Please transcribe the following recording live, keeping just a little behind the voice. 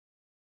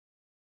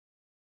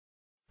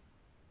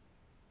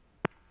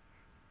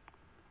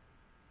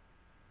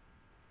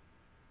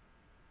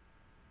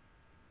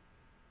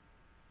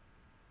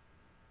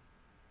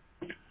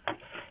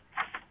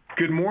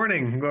Good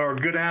morning, or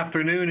good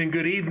afternoon, and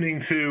good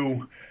evening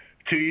to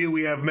you.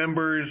 We have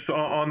members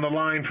on the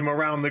line from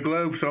around the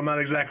globe, so I'm not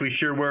exactly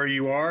sure where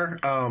you are.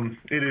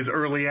 It is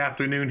early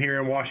afternoon here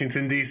in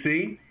Washington,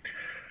 D.C.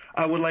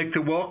 I would like to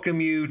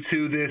welcome you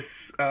to this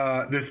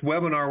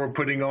webinar we're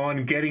putting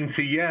on, Getting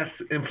to Yes,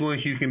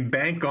 Influence You Can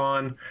Bank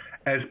On,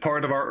 as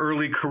part of our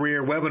early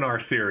career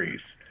webinar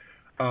series.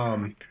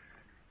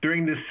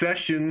 During this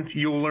session,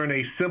 you'll learn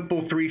a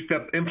simple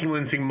three-step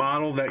influencing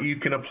model that you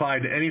can apply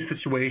to any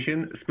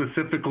situation.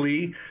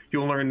 Specifically,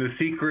 you'll learn the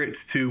secrets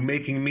to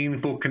making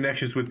meaningful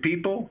connections with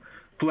people,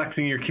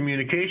 flexing your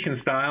communication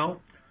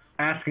style,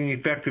 asking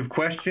effective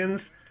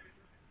questions,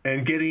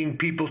 and getting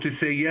people to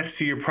say yes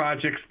to your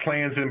projects,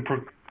 plans, and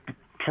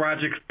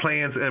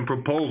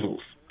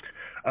proposals.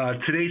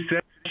 Today's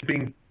session is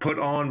being put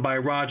on by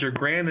Roger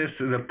Grannis,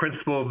 the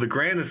principal of the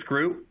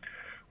GrannisGroup.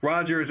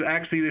 Roger is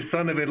actually the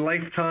son of a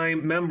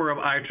lifetime member of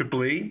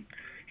IEEE.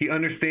 He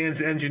understands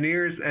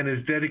engineers and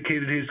has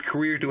dedicated his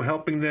career to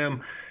helping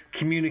them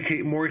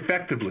communicate more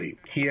effectively.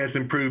 He has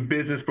improved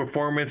business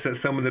performance at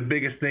some of the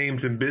biggest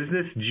names in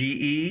business: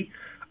 GE,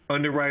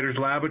 Underwriters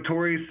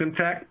Laboratories,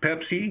 Simtac,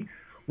 Pepsi,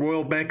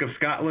 Royal Bank of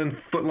Scotland,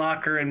 Foot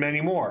Locker, and many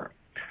more.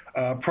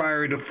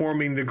 Prior to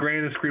forming the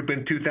GrannisGroup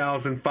in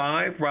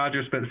 2005,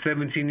 Roger spent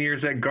 17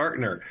 years at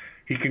Gartner.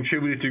 He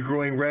contributed to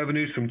growing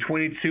revenues from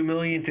 $22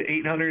 million to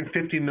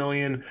 $850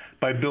 million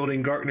by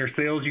building Gartner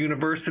Sales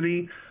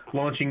University,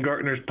 launching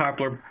Gartner's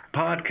popular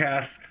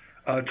podcast,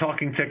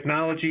 Talking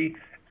Technology,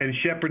 and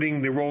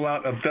shepherding the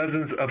rollout of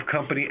dozens of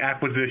company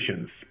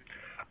acquisitions.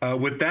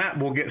 With that,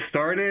 we'll get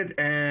started,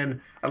 and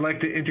I'd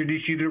like to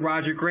introduce you to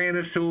Roger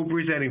Grannis, who will be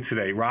presenting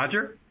today.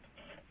 Roger?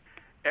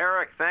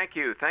 Eric, thank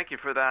you. Thank you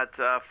for that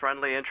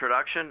friendly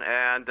introduction,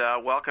 and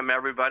welcome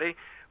everybody.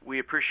 We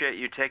appreciate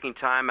you taking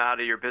time out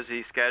of your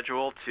busy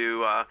schedule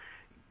to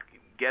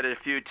get a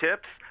few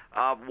tips.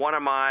 One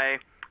of my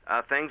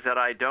things that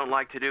I don't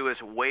like to do is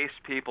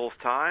waste people's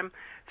time,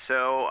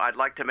 so I'd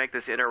like to make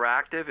this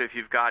interactive. If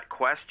you've got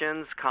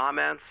questions,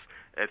 comments,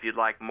 if you'd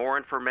like more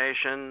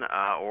information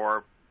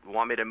or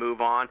want me to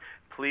move on,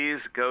 please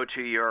go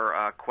to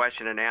your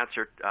question and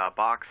answer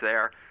box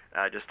there.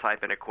 Just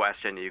type in a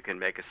question. You can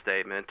make a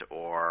statement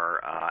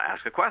or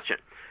ask a question.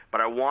 But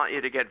I want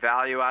you to get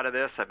value out of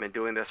this. I've been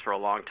doing this for a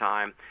long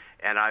time,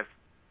 and I've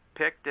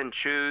picked and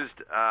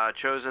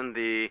chosen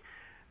the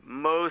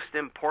most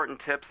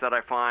important tips that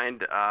I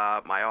find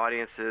my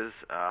audiences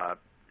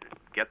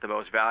get the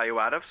most value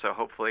out of. So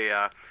hopefully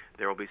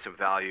there will be some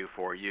value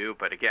for you.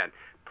 But again,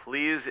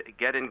 please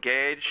get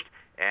engaged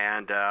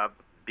and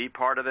be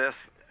part of this.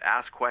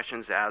 Ask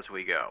questions as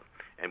we go,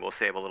 and we'll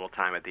save a little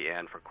time at the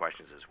end for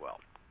questions as well.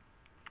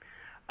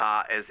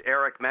 As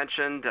Eric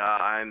mentioned,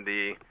 I'm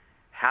the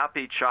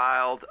happy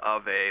child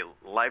of a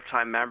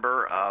lifetime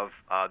member of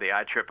the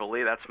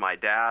IEEE. That's my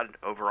dad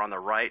over on the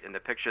right in the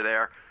picture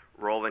there,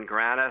 Roland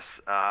Grannis.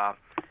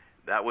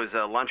 That was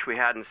a lunch we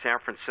had in San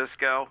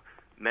Francisco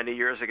many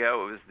years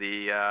ago. It was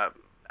the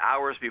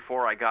hours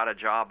before I got a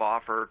job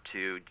offer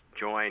to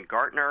join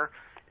Gartner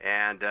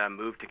and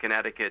moved to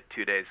Connecticut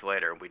 2 days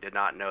later. We did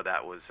not know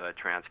that was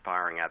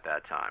transpiring at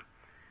that time.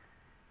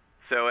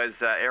 So as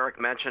Eric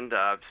mentioned,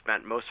 I've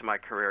spent most of my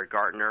career at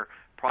Gartner.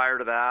 Prior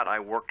to that, I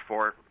worked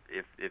for,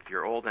 if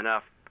you're old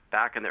enough,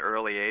 back in the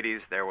early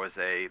 80s, there was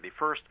the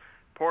first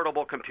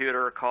portable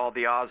computer called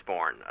the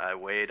Osborne. It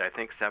weighed, I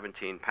think,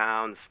 17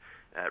 pounds.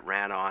 It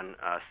ran on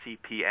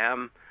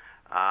CPM.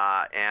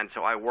 And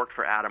so I worked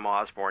for Adam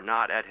Osborne,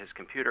 not at his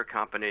computer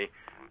company,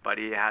 but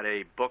he had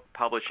a book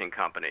publishing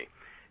company.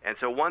 And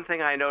so one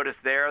thing I noticed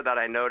there that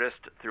I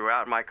noticed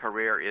throughout my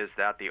career is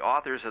that the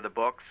authors of the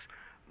books,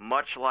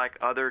 much like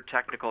other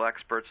technical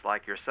experts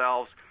like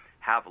yourselves,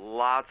 have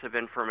lots of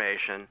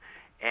information,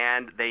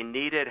 and they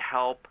needed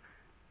help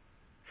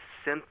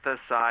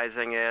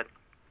synthesizing it,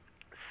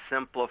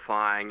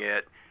 simplifying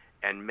it,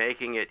 and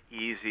making it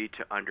easy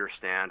to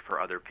understand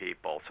for other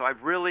people. So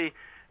I've really,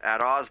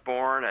 at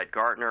Osborne, at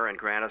Gartner, and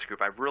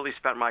GrannisGroup, I've really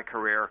spent my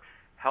career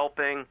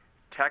helping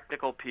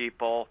technical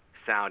people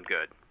sound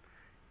good,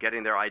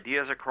 getting their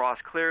ideas across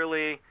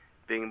clearly,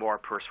 being more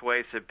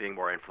persuasive, being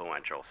more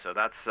influential. So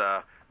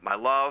that's my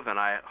love, and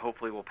I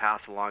hopefully will pass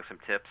along some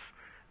tips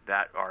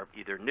that are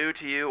either new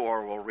to you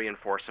or will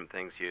reinforce some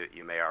things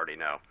you may already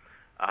know.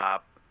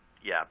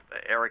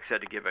 Eric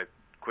said to give a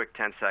quick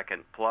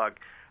 10-second plug.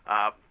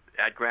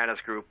 At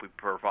GrannisGroup, we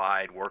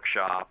provide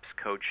workshops,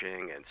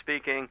 coaching, and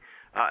speaking,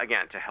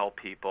 again, to help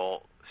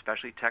people,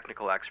 especially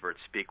technical experts,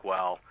 speak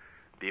well,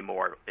 be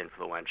more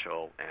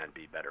influential, and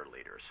be better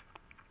leaders.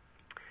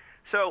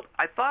 So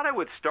I thought I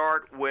would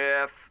start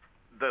with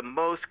the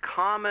most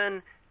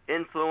common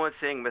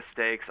influencing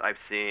mistakes I've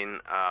seen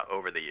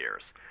over the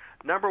years.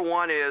 Number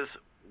one is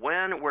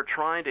when we're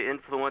trying to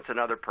influence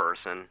another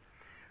person,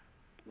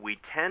 we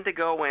tend to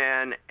go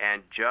in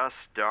and just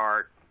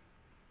start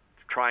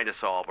trying to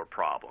solve a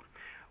problem.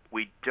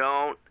 We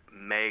don't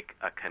make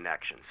a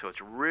connection. So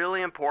it's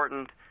really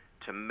important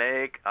to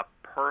make a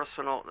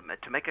personal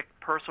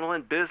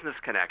and business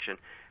connection.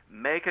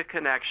 Make a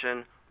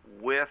connection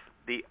with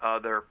the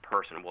other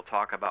person. We'll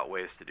talk about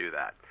ways to do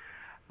that.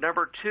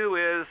 Number two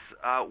is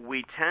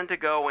we tend to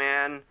go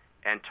in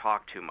and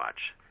talk too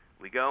much.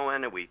 We go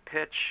in and we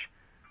pitch,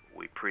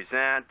 we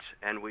present,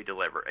 and we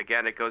deliver.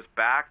 Again, it goes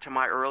back to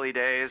my early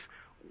days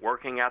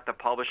working at the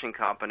publishing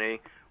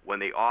company. When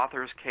the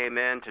authors came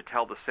in to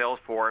tell the sales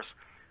force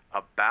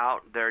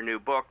about their new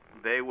book,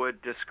 they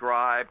would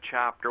describe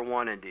chapter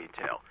 1 in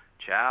detail,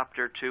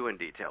 chapter 2 in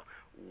detail.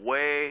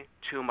 Way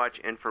too much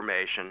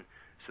information,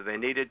 so they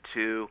needed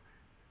to,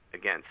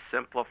 again,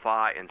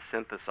 simplify and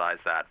synthesize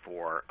that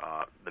for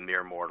the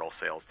mere mortal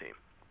sales team.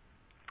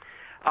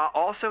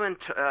 Also in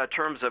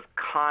terms of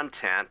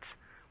content,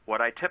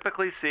 what I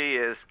typically see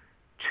is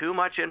too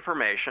much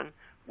information,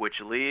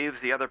 which leaves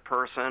the other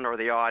person or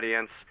the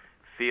audience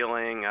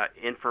feeling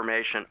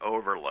information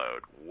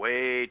overload.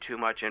 Way too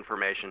much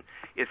information.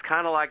 It's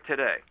kind of like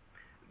today.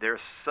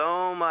 There's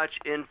so much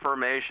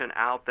information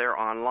out there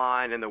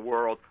online in the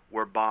world,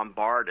 we're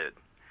bombarded.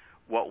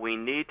 What we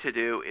need to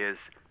do is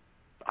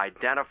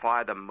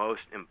identify the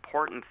most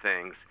important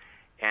things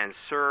and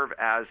serve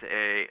as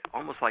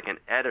almost like an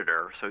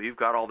editor. So you've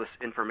got all this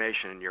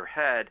information in your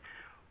head.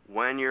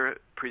 When you're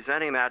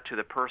presenting that to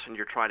the person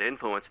you're trying to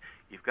influence,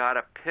 you've got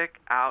to pick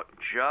out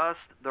just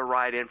the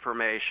right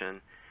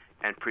information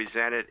and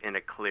present it in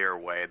a clear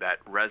way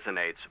that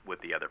resonates with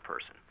the other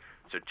person.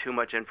 So too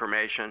much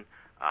information,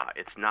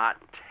 it's not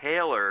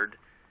tailored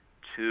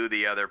to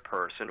the other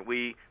person.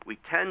 We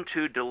tend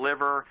to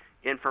deliver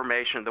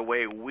information the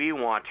way we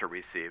want to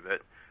receive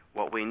it.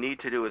 What we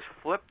need to do is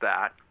flip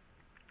that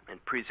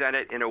and present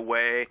it in a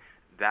way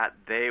that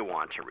they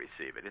want to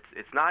receive it.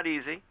 It's not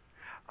easy.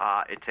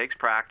 It takes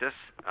practice.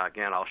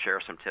 Again, I'll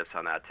share some tips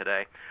on that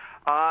today.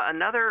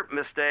 Another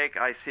mistake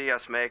I see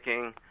us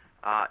making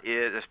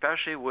is,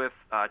 especially with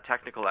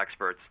technical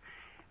experts,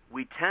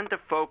 we tend to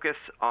focus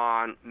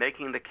on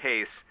making the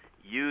case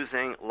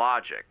using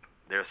logic.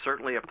 There's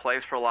certainly a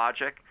place for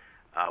logic.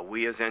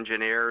 We as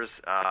engineers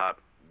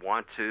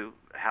want to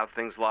have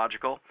things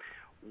logical.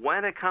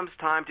 When it comes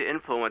time to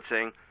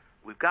influencing,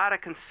 we've got to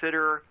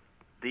consider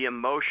the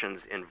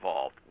emotions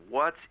involved.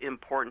 What's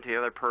important to the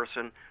other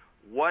person?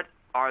 What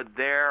are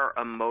their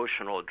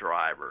emotional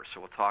drivers? So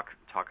we'll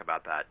talk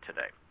about that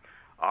today.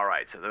 All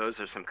right, so those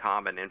are some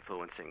common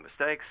influencing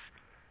mistakes.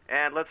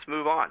 And let's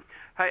move on.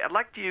 Hey, I'd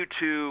like you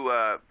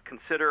to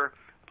consider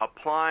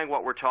applying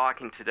what we're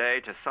talking today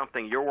to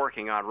something you're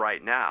working on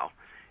right now.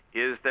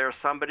 Is there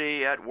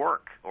somebody at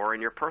work or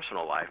in your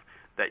personal life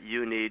that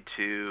you need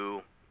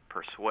to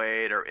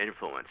persuade or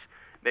influence?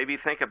 Maybe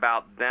think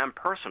about them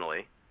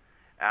personally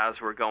as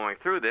we're going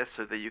through this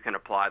so that you can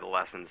apply the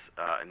lessons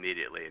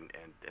immediately.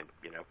 And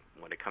you know,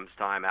 when it comes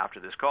time after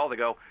this call to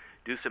go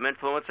do some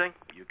influencing,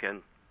 you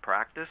can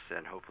practice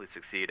and hopefully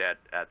succeed at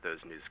those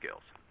new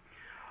skills.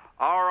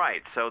 All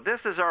right, so this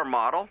is our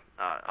model.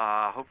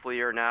 Hopefully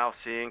you're now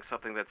seeing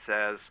something that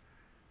says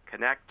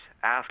connect,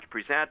 ask,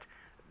 present.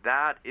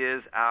 That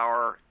is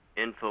our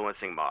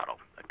influencing model.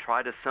 I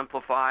try to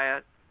simplify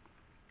it.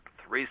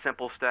 3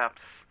 simple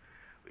steps.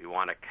 We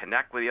want to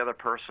connect with the other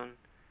person.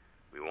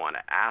 We want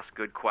to ask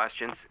good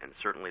questions and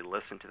certainly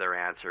listen to their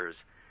answers,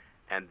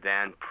 and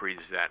then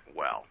present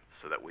well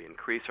so that we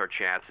increase our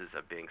chances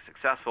of being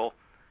successful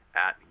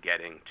at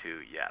getting to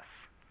yes.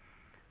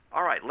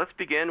 All right, let's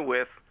begin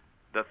with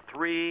the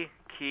 3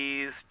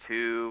 keys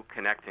to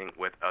connecting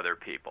with other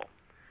people.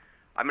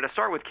 I'm going to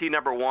start with key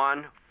number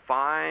 1,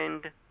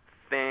 find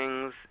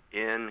things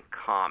in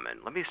common.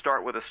 Let me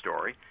start with a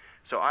story.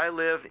 So I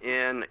live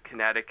in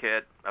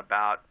Connecticut,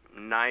 about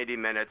 90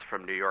 minutes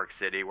from New York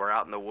City. We're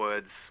out in the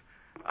woods.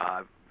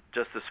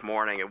 Just this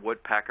morning, a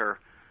woodpecker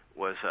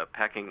was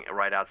pecking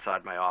right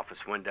outside my office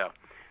window.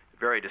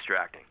 Very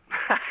distracting.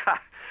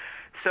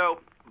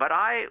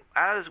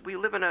 As we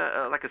live in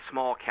a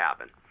small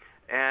cabin,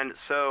 and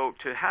so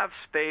to have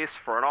space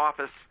for an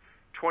office,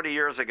 20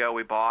 years ago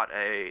we bought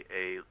a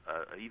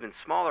even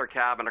smaller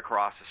cabin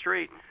across the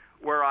street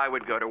where I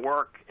would go to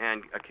work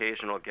and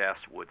occasional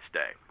guests would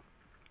stay.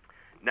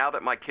 Now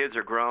that my kids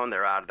are grown,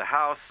 they're out of the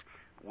house,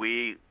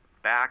 we,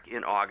 back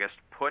in August,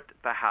 put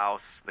the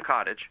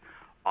cottage,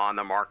 on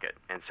the market.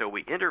 And so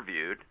we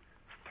interviewed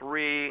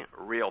 3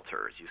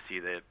 realtors. You see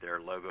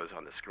their logos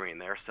on the screen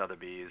there,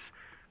 Sotheby's,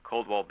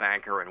 Coldwell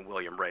Banker, and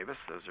William Ravis.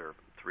 Those are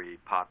 3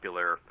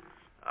 popular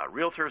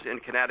realtors in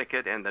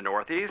Connecticut and the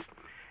Northeast.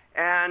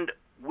 And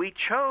we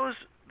chose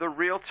the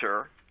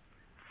realtor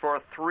for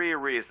 3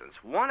 reasons.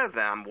 One of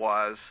them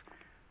was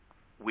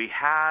we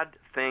had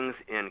things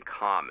in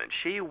common.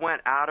 She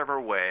went out of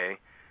her way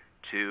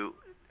to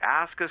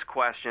ask us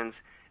questions,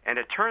 and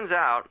it turns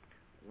out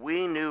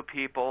we knew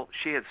people.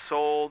 She had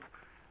sold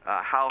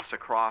a house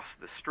across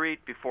the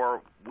street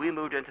before we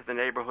moved into the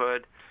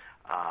neighborhood.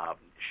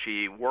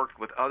 She worked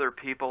with other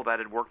people that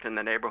had worked in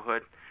the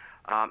neighborhood.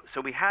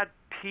 So we had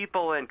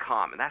people in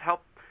common. That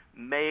helped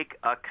make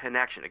a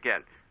connection.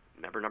 Again,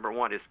 number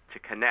 1 is to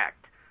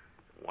connect.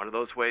 One of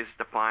those ways is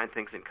to find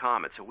things in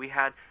common. So we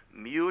had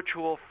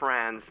mutual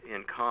friends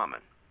in common.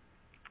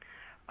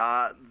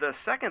 The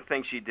second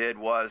thing she did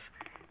was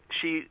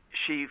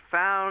she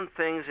found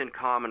things in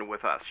common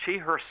with us. She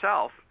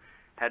herself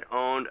had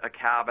owned a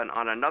cabin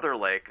on another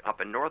lake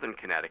up in northern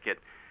Connecticut.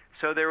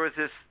 So there was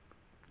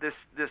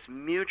this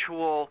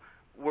mutual,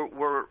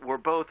 we're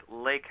both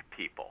lake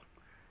people.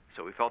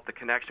 So we felt the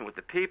connection with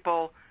the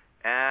people,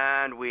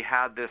 and we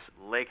had this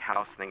lake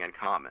house thing in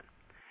common.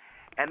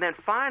 And then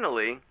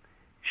finally,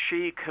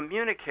 she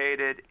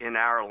communicated in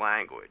our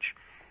language.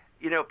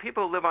 You know,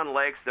 people who live on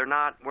lakes, we're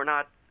not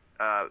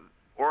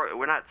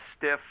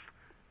stiff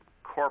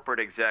corporate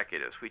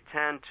executives. We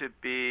tend to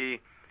be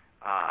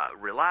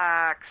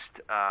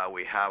relaxed.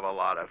 We have a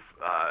lot of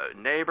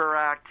neighbor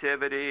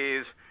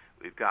activities.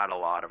 We've got a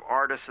lot of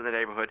artists in the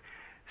neighborhood.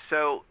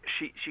 So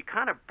she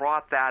kind of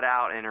brought that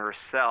out in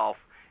herself,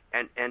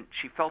 and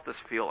she felt us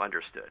feel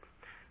understood.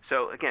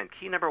 So again,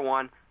 key number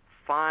one,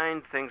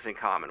 find things in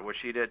common, which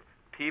she did: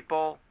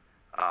 people,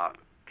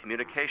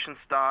 communication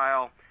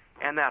style,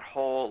 and that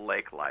whole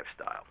lake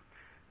lifestyle.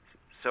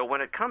 So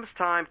when it comes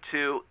time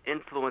to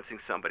influencing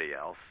somebody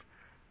else,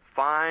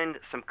 find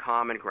some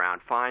common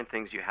ground, find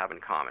things you have in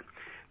common.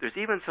 There's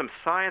even some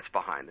science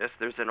behind this.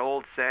 There's an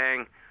old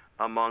saying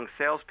among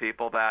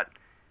salespeople that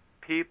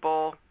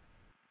people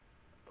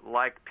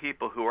like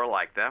people who are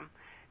like them,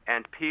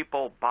 and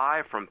people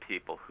buy from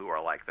people who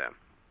are like them.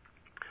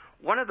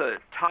 One of the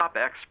top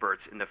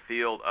experts in the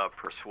field of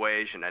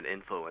persuasion and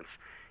influence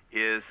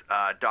is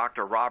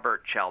Dr.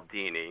 Robert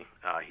Cialdini.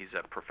 He's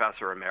a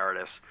professor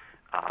emeritus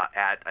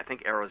at, I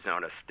think,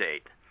 Arizona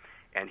State.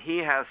 And he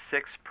has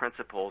 6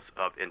 principles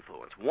of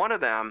influence. One of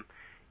them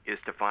is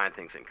to find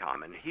things in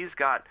common. He's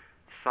got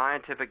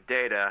scientific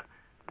data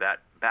that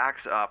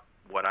backs up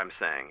what I'm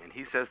saying. And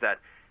he says that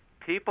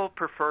people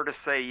prefer to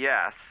say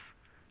yes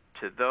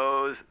to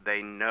those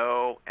they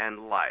know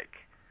and like.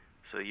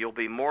 So you'll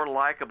be more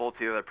likable to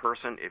the other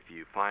person if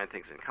you find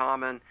things in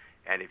common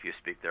and if you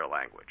speak their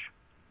language.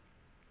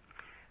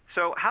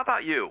 So how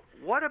about you?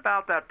 What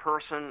about that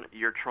person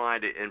you're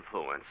trying to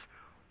influence?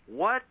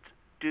 What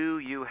do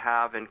you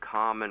have in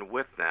common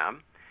with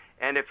them?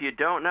 And if you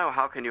don't know,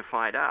 how can you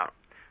find out?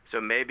 So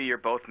maybe you're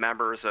both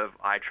members of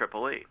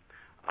IEEE.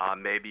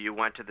 Maybe you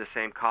went to the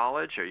same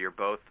college, or you're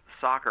both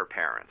soccer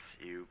parents.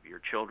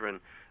 Your children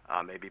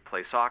maybe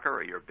play soccer,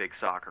 or you're big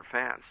soccer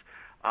fans.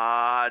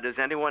 Does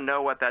anyone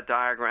know what that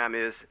diagram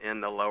is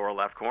in the lower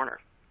left corner?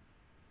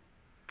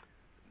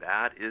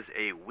 That is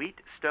a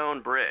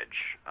Wheatstone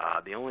Bridge.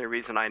 The only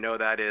reason I know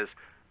that is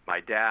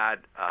my dad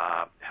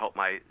helped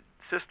my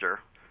sister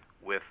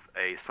with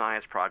a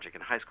science project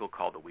in high school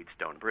called the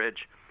Wheatstone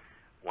Bridge.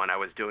 When I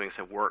was doing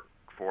some work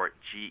for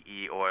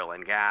GE Oil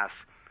and Gas,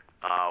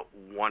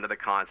 one of the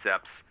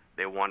concepts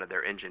they wanted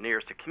their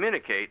engineers to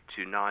communicate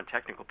to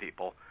non-technical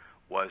people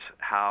was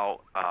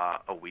how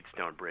a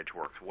Wheatstone Bridge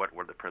works. What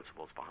were the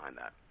principles behind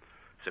that?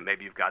 So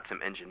maybe you've got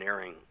some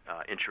engineering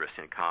interests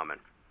in common.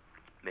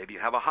 Maybe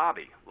you have a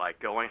hobby, like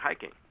going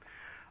hiking.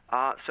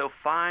 So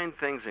find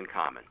things in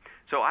common.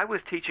 So I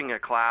was teaching a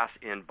class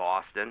in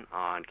Boston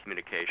on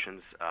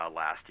communications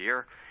last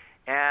year,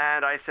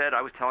 and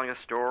I was telling a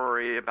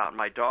story about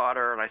my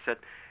daughter, and I said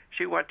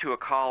she went to a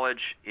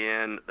college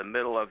in the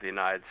middle of the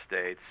United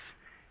States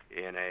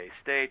in a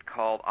state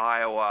called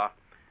Iowa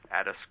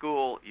at a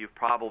school you've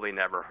probably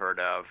never heard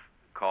of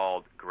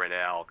called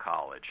Grinnell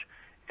College.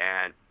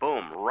 And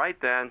boom, right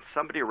then,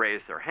 somebody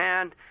raised their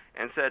hand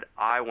and said,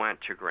 I went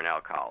to Grinnell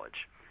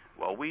College.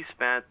 Well, we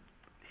spent,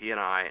 he and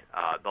I,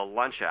 the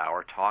lunch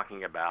hour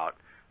talking about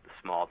the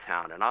small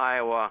town in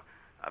Iowa,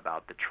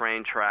 about the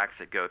train tracks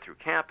that go through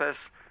campus,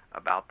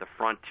 about the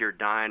Frontier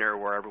Diner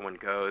where everyone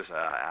goes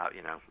out,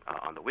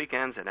 on the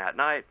weekends and at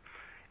night.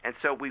 And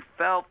so we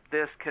felt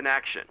this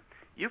connection.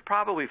 You've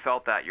probably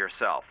felt that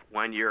yourself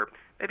when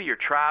maybe you're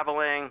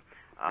traveling,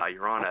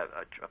 you're on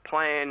a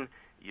plane,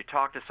 you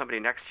talk to somebody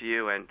next to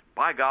you, and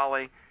by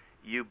golly,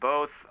 you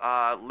both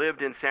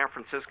lived in San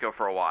Francisco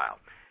for a while.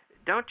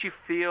 Don't you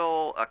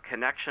feel a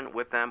connection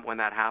with them when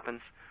that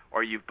happens?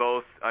 Or you've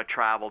both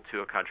traveled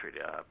to a country,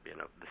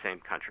 the same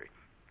country.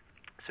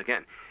 So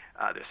again,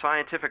 there's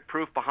scientific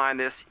proof behind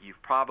this.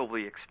 You've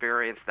probably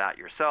experienced that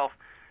yourself.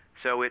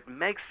 So it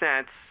makes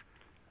sense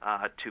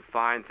to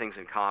find things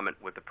in common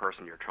with the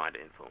person you're trying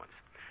to influence.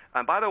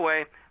 And by the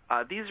way,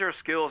 these are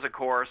skills, of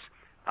course.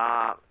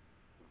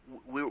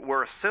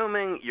 We're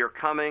assuming you're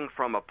coming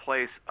from a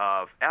place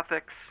of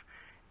ethics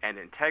and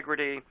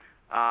integrity,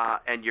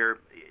 and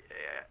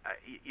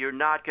you're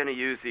not going to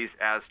use these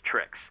as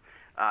tricks.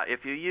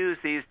 If you use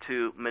these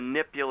to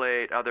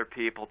manipulate other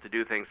people to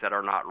do things that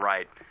are not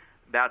right,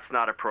 that's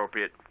not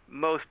appropriate.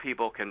 Most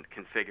people can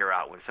figure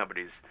out when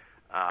somebody's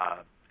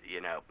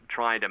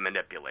trying to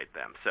manipulate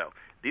them. So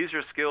these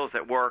are skills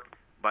that work,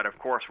 but of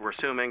course we're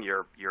assuming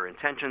your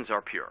intentions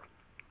are pure.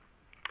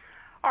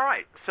 All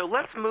right, so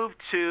let's move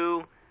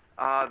to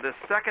the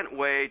second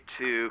way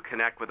to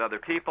connect with other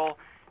people,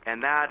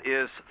 and that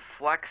is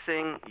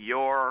flexing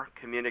your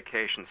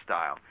communication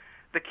style.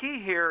 The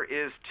key here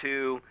is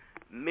to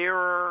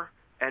mirror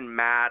and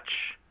match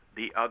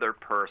the other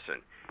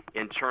person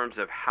in terms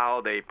of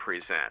how they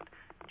present,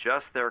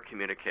 just their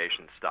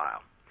communication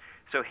style.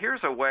 So here's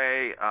a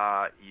way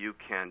you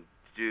can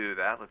do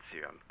that. Let's see,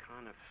 I'm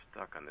kind of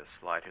stuck on this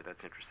slide here.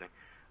 That's interesting.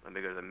 Let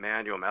me go to the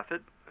manual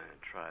method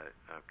and try it.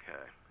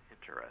 Okay,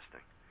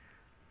 interesting.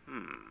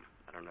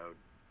 I don't know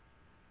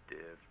if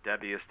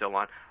Debbie is still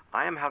on.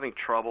 I am having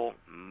trouble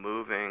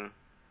moving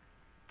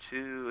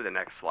to the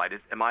next slide.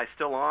 Am I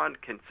still on?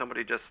 Can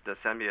somebody just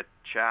send me a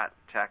chat,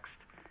 text?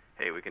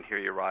 Hey, we can hear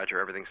you, Roger.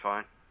 Everything's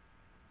fine?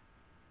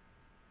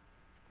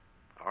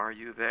 Are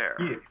you there?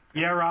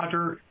 Yeah,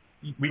 Roger.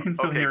 We can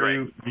still hear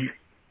great. you.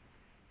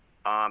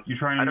 You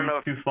trying to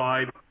move to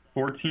slide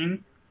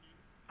 14?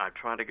 I'm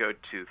trying to go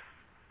to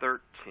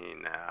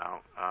 13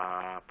 now.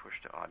 Push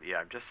to audio. Yeah,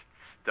 I'm just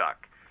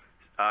stuck.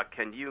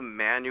 Can you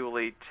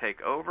manually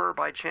take over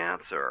by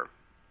chance, or?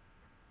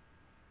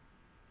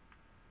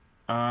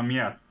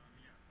 Yeah.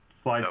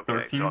 Slide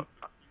 13. So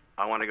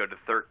I want to go to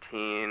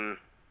 13.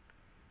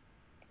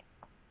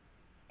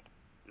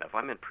 Now, if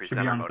I'm in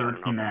presenter Should be on mode,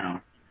 13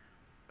 now.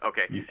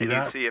 Okay. You see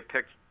that? You see a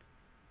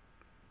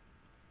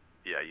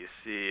you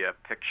see a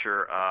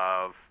picture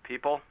of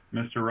people.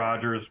 Mr.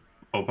 Rogers,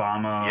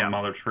 Obama,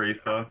 Mother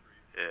Teresa.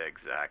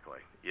 Exactly.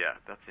 Yeah,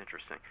 that's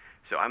interesting.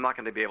 So I'm not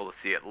going to be able to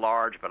see it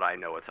large, but I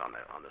know it's on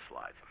the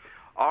slides.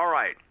 All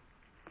right.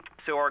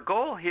 So our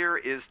goal here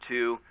is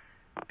to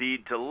be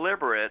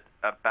deliberate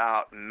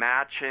about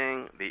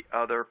matching the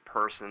other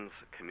person's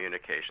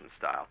communication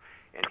style.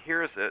 And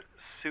here's a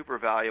super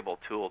valuable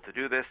tool to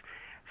do this.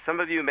 Some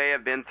of you may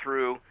have been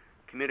through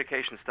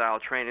communication style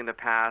training in the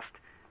past.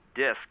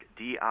 DISC,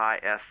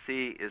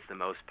 D-I-S-C, is the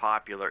most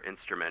popular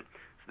instrument.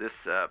 So this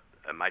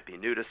might be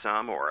new to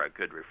some or a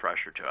good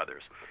refresher to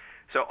others.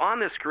 So on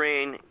the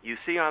screen, you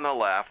see on the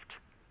left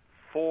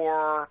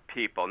 4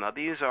 people. Now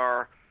these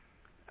are,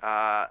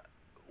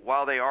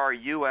 while they are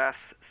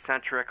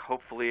U.S.-centric,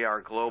 hopefully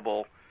our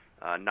global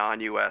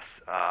non-U.S.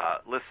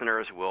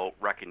 Listeners will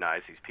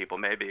recognize these people,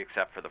 maybe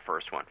except for the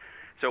first one.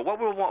 So what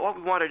we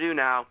want to do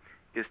now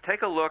is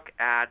take a look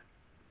at,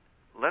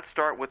 let's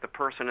start with the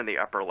person in the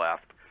upper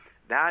left.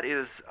 That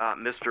is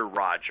Mr.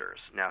 Rogers.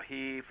 Now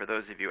he, for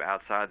those of you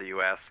outside the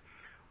U.S.,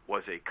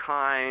 was a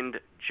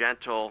kind,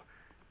 gentle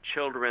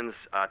children's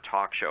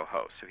talk show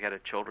host. So he had a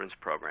children's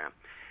program.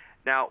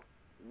 Now,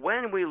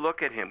 when we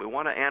look at him, we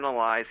want to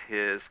analyze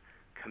his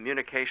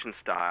communication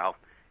style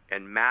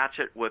and match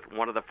it with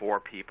one of the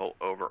 4 people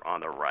over on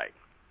the right.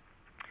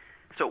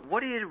 So what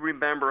do you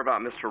remember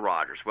about Mr.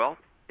 Rogers? Well,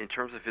 in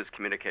terms of his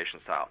communication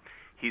style,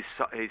 he's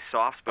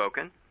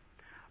soft-spoken,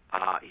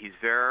 he's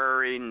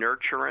very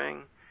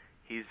nurturing,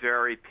 he's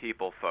very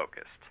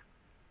people-focused.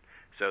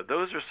 So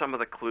those are some of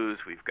the clues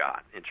we've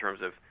got in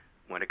terms of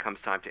when it comes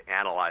time to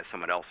analyze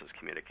someone else's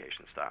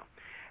communication style.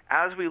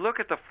 As we look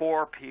at the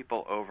 4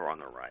 people over on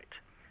the right,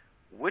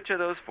 which of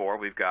those 4?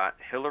 We've got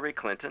Hillary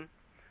Clinton,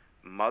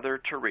 Mother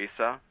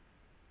Teresa,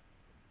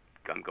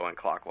 I'm going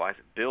clockwise,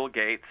 Bill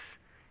Gates,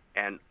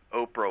 and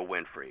Oprah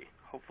Winfrey.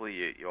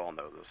 Hopefully you all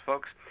know those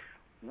folks.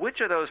 Which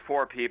of those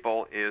 4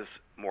 people is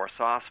more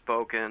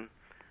soft-spoken,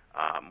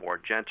 more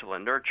gentle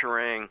and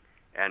nurturing,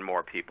 and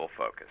more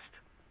people-focused?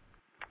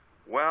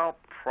 Well,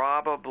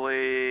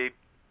 probably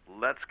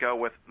let's go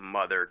with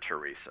Mother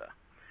Teresa.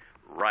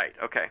 Right,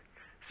 okay.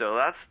 So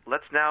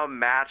let's now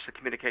match the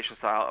communication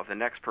style of the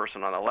next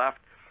person on the left.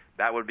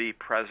 That would be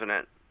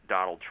President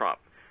Donald Trump.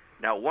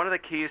 Now, one of the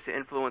keys to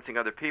influencing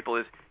other people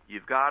is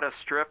you've got to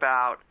strip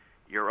out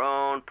your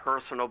own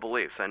personal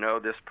beliefs. I know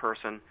this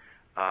person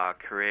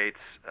creates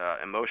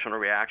emotional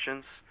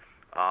reactions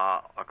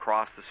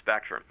across the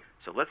spectrum.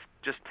 So let's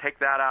just take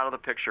that out of the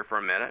picture for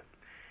a minute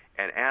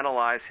and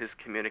analyze his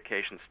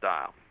communication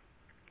style.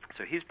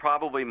 So he's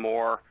probably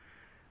more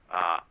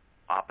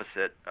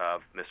opposite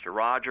of Mr.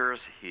 Rogers.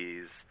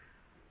 He's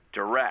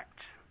direct,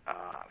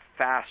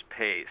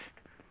 fast-paced,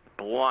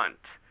 blunt.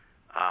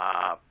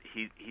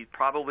 He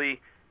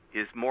probably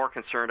is more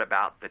concerned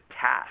about the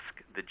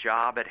task, the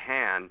job at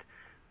hand,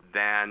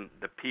 than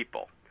the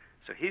people.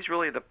 So he's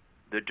really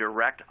the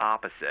direct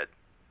opposite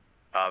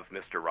of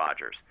Mr.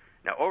 Rogers.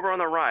 Now, over on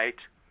the right,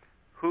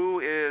 who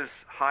is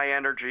high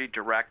energy,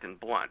 direct, and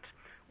blunt?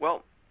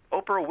 Well,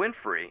 Oprah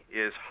Winfrey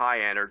is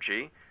high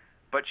energy,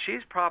 but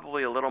she's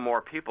probably a little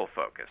more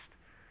people-focused.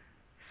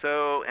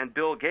 So, and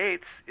Bill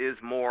Gates is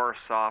more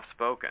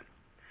soft-spoken.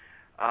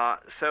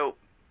 So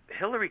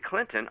Hillary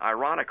Clinton,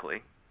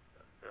 ironically,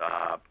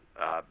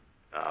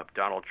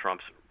 Donald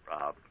Trump's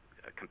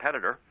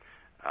competitor,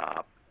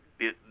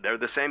 they're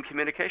the same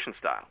communication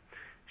style.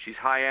 She's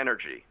high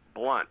energy,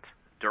 blunt,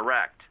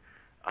 direct,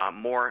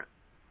 more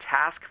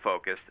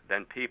task-focused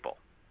than people.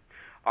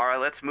 All right,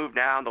 let's move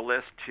down the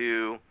list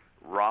to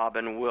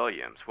Robin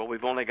Williams. Well,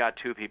 we've only got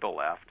 2 people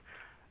left,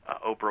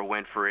 Oprah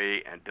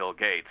Winfrey and Bill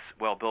Gates.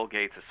 Well, Bill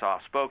Gates is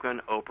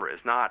soft-spoken, Oprah is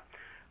not.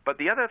 But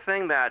the other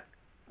thing that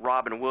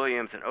Robin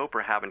Williams and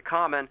Oprah have in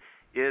common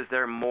is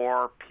they're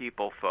more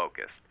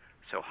people-focused.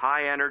 So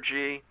high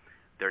energy,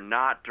 they're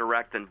not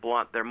direct and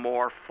blunt, they're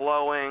more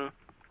flowing,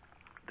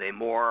 they're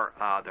more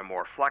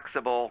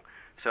flexible.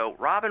 So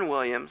Robin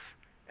Williams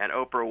and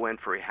Oprah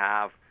Winfrey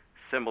have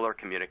similar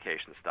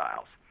communication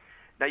styles.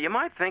 Now, you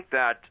might think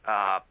that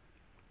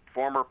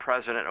former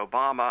President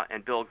Obama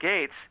and Bill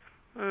Gates,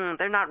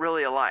 they're not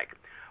really alike.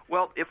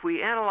 Well, if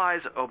we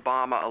analyze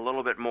Obama a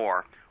little bit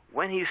more,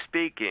 when he's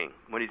speaking,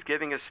 when he's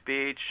giving a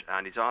speech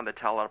and he's on the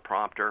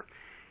teleprompter,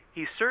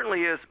 he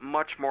certainly is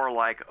much more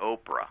like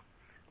Oprah,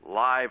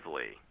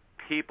 lively,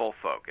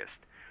 people-focused.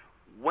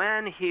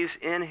 When he's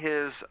in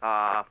his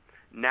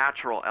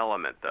natural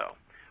element, though,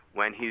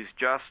 when he's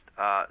just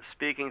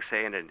speaking,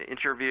 say, in an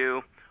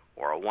interview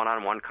or a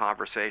one-on-one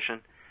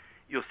conversation,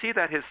 you'll see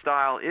that his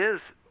style is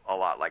a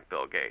lot like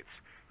Bill Gates.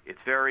 It's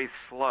very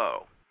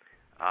slow,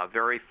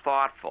 very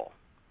thoughtful,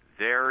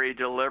 very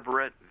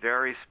deliberate,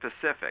 very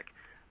specific,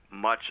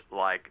 much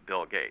like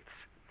Bill Gates.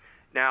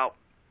 Now,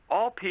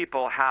 all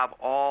people have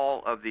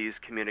all of these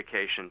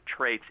communication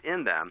traits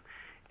in them.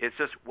 It's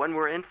just when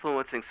we're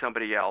influencing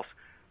somebody else,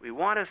 we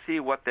want to see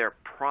what their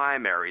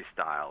primary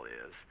style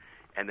is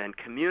and then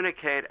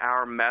communicate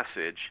our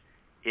message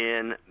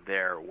in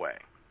their way.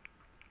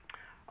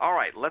 All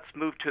right, let's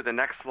move to the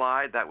next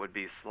slide. That would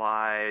be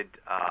slide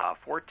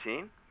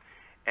 14.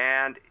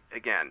 And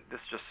again,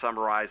 this just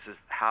summarizes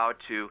how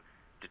to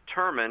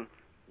determine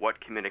what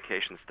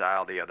communication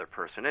style the other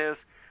person is.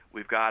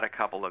 We've got a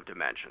couple of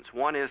dimensions.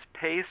 One is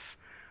pace.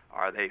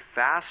 Are they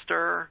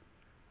faster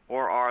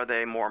or are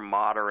they more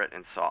moderate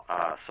and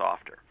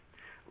softer?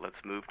 Let's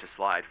move to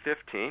slide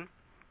 15.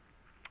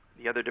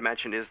 The other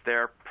dimension is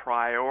their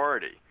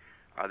priority.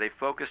 Are they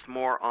focused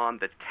more on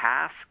the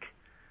task,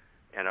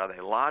 and are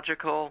they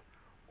logical,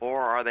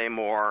 or are they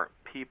more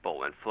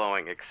people and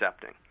flowing,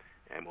 accepting?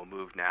 And we'll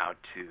move now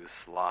to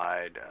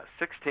slide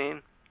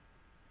 16.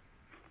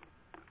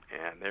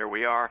 And there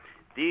we are.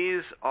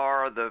 These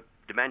are the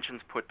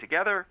dimensions put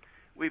together.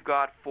 We've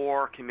got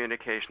 4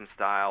 communication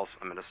styles.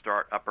 I'm going to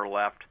start upper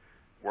left,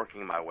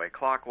 working my way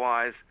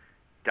clockwise.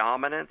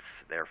 Dominance,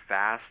 they're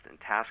fast and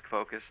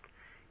task-focused.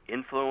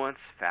 Influence,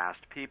 fast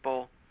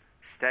people.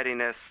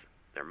 Steadiness,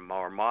 they're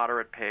more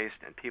moderate-paced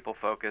and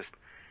people-focused.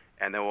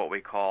 And then what we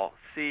call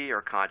C,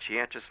 or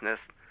conscientiousness,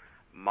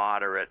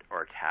 moderate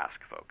or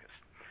task-focused.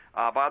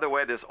 By the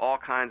way, there's all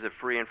kinds of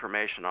free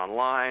information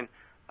online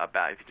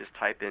about, if you just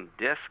type in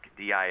DISC,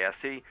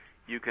 D-I-S-E,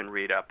 you can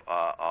read up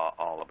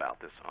all about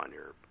this on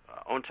your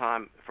own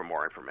time for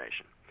more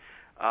information.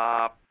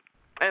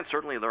 And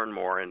certainly learn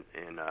more in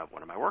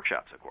one of my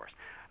workshops, of course.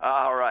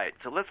 All right,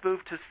 so let's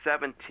move to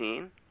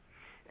 17.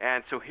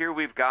 And so here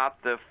we've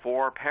got the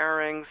 4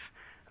 pairings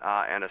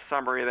and a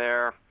summary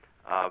there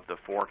of the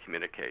 4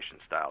 communication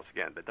styles.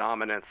 Again, the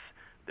dominance,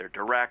 they're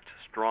direct,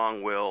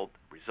 strong-willed,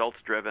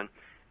 results-driven.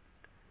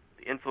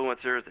 The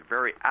influencers, they're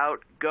very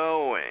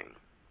outgoing,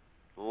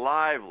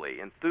 lively,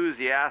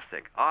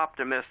 enthusiastic,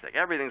 optimistic.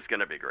 Everything's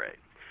going to be great.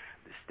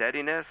 The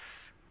steadiness,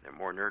 they're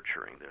more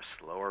nurturing. They're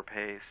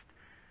slower-paced.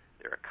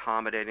 They're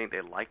accommodating.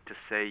 They like to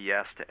say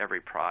yes to every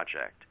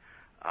project.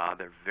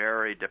 They're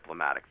very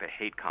diplomatic. They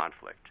hate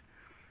conflict.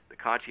 The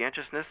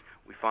conscientiousness,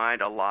 we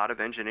find a lot of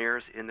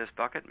engineers in this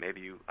bucket.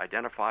 Maybe you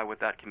identify with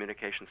that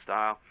communication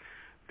style.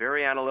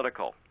 Very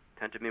analytical,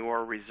 tend to be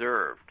more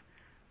reserved.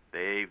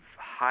 They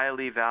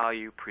highly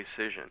value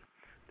precision.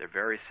 They're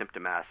very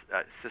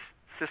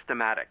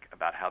systematic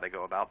about how they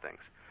go about things.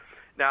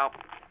 Now,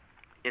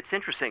 it's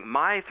interesting.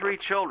 My 3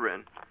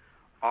 children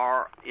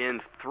are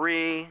in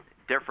 3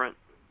 different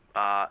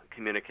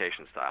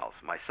communication styles.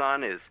 My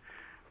son is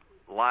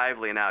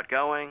lively and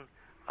outgoing.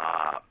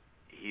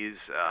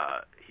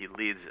 He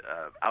leads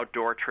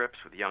outdoor trips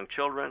with young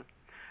children.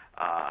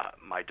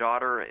 My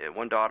daughter,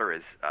 one daughter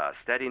is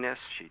steadiness.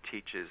 She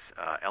teaches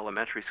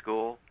elementary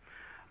school.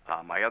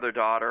 My other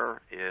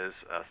daughter is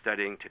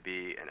studying to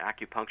be an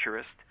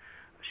acupuncturist.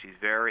 She's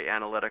very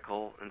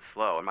analytical and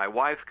slow. And my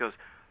wife goes,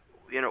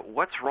 you know,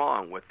 what's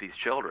wrong with these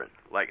children?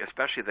 Like,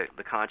 especially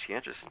the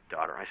conscientious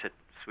daughter. I said,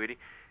 sweetie,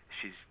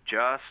 she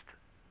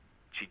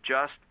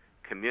just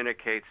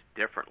communicates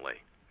differently.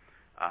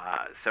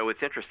 So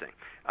it's interesting.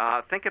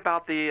 Think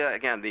about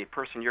the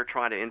person you're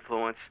trying to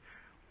influence.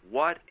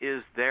 What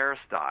is their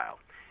style?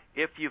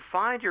 If you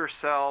find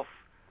yourself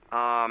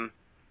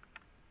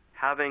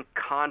having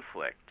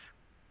conflict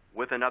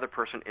with another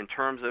person in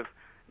terms of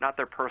not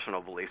their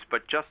personal beliefs,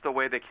 but just the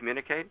way they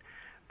communicate,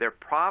 they're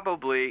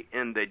probably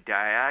in the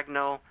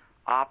diagonal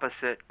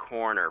opposite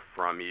corner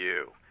from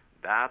you.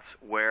 That's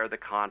where the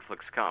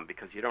conflicts come,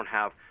 because you don't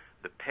have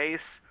the pace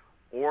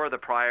or the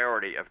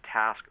priority of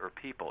task or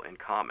people in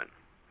common.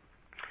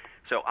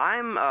 So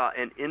I'm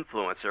an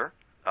influencer,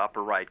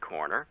 upper right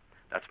corner.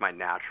 That's my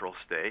natural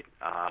state.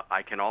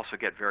 I can also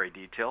get very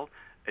detailed.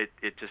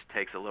 It just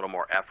takes a little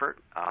more effort.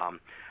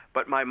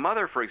 But my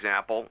mother, for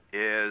example,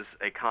 is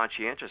a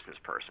conscientiousness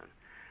person.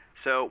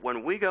 So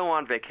when we go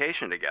on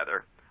vacation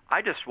together,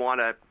 I just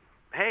want to,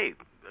 hey,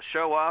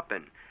 show up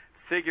and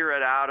figure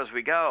it out as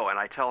we go. And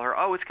I tell her,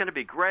 oh, it's going to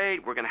be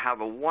great. We're going to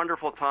have a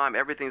wonderful time.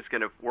 Everything's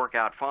going to work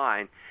out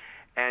fine.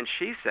 And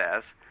she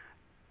says,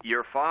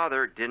 your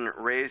father didn't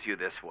raise you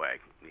this way.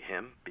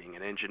 Him, being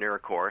an engineer,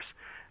 of course.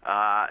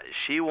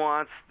 She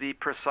wants the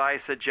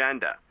precise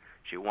agenda.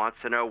 She wants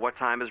to know what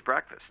time is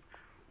breakfast.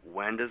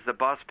 When does the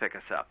bus pick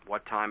us up?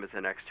 What time is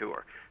the next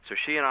tour? So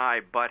she and I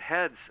butt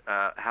heads,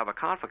 have a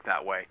conflict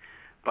that way.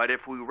 But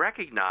if we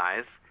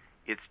recognize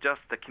it's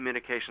just the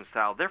communication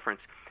style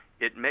difference,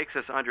 it makes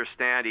us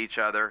understand each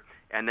other,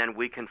 and then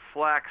we can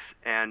flex.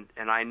 And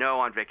I know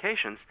on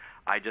vacations,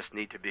 I just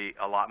need to be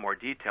a lot more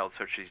detailed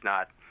so she's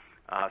not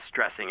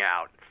stressing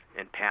out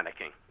and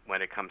panicking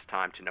when it comes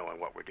time to knowing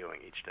what we're doing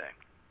each day.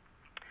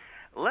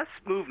 Let's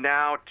move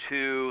now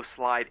to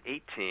slide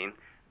 18.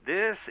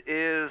 This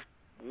is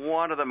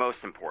one of the most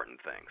important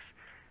things,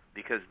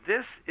 because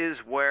this is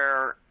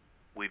where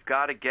we've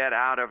got to get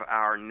out of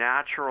our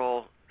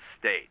natural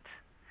state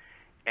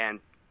and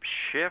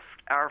shift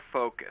our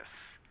focus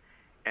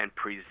and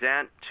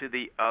present to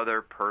the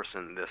other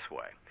person this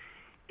way.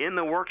 In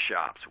the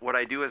workshops, what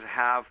I do is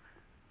have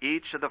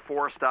each of the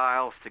 4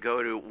 styles to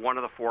go to one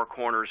of the 4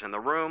 corners in the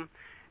room,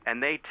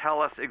 and they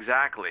tell us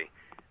exactly,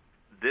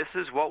 this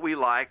is what we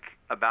like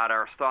about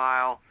our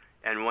style,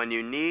 and when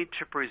you need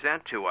to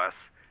present to us,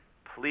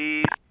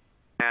 please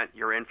present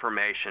your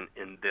information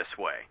in this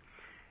way.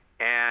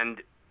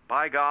 And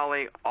by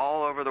golly,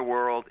 all over the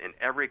world, in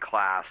every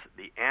class,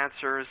 the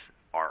answers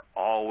are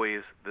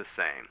always the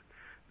same.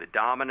 The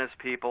dominance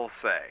people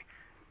say,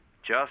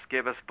 just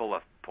give us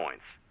bullet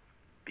points.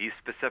 Be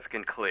specific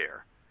and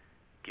clear.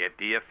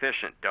 Be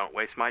efficient. Don't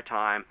waste my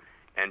time.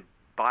 And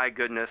by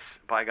goodness,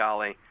 by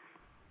golly,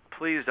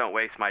 please don't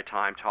waste my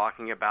time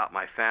talking about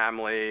my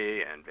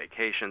family and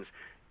vacations.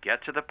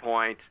 Get to the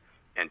point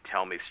and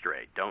tell me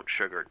straight. Don't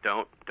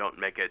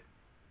make it,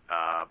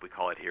 we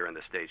call it here in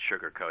the States,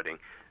 sugarcoating.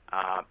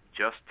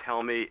 Just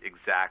tell me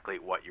exactly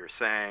what you're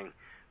saying,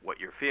 what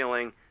you're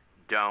feeling.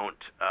 Don't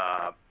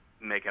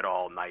make it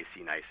all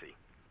nicey-nicey.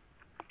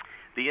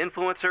 The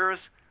influencers,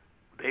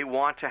 they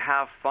want to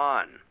have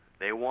fun.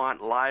 They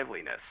want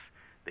liveliness.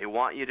 They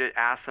want you to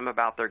ask them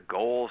about their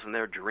goals and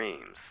their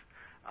dreams.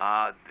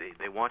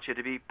 They want you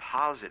to be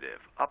positive,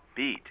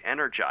 upbeat,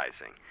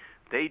 energizing.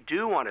 They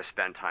do want to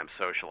spend time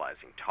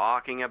socializing,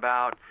 talking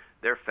about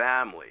their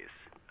families,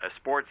 a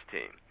sports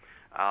team.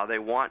 They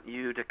want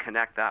you to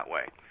connect that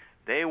way.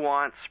 They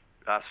want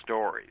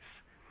stories.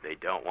 They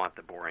don't want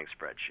the boring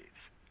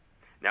spreadsheets.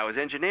 Now, as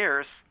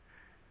engineers,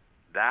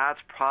 that's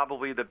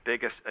probably the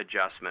biggest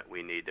adjustment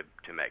we need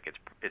to make.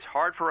 It's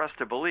hard for us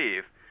to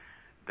believe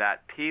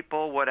that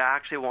people would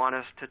actually want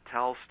us to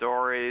tell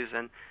stories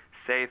and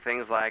say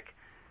things like,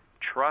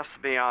 trust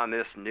me on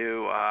this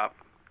new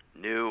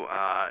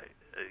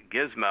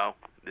gizmo,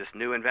 this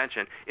new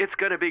invention. It's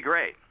going to be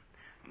great.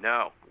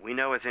 No, we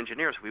know as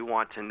engineers we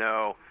want to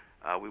know,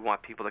 we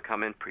want people to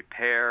come in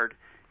prepared,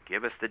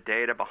 give us the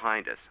data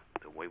behind us.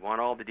 We want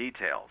all the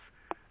details.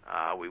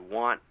 We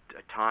want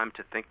time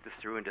to think this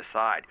through and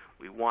decide.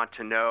 We want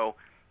to know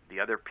the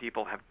other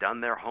people have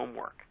done their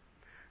homework.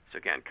 So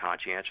again,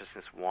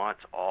 conscientiousness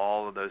wants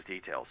all of those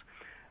details.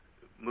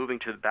 Moving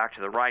back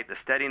to the right, the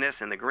steadiness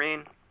in the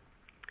green,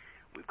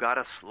 we've got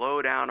to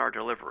slow down our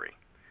delivery.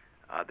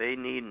 They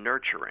need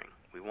nurturing.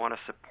 We want to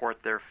support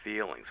their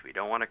feelings. We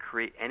don't want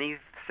to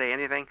say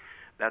anything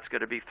that's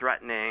going to be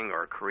threatening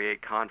or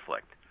create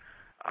conflict.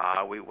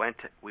 We want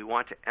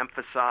to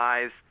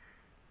emphasize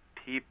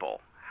people,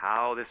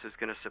 how this is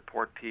going to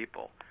support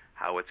people,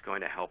 how it's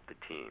going to help the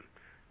team.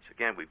 So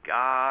again, we've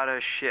got to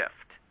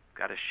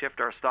shift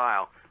our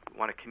style. We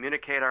want to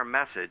communicate our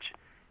message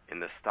in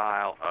the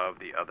style of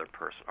the other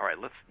person. All right,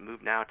 let's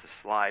move now to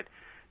slide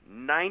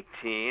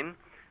 19.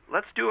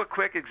 Let's do a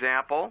quick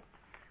example.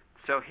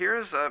 So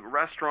here's a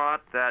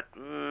restaurant that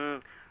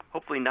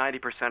hopefully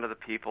 90% of the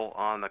people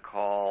on the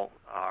call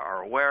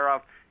are aware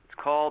of. It's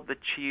called the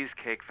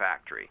Cheesecake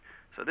Factory.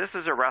 So this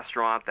is a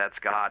restaurant that's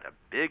got a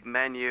big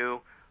menu,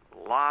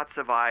 lots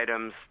of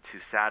items to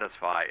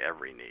satisfy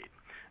every need.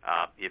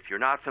 If you're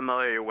not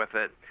familiar with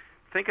it,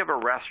 think of a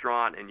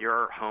restaurant in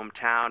your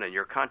hometown, in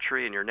your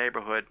country, in your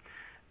neighborhood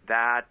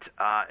that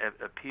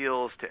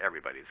appeals to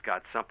everybody. It's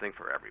got something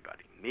for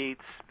everybody.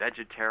 Meats,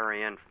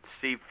 vegetarian,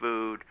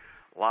 seafood,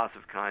 lots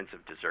of kinds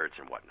of desserts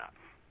and whatnot.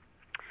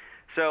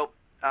 So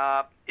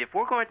if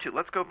we're going to,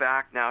 let's go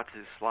back now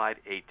to slide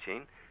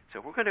 18. So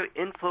if we're going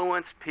to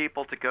influence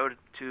people to go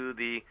to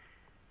the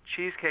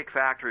Cheesecake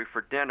Factory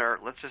for dinner,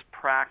 let's just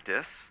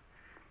practice.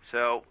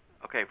 So,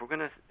 okay, if we're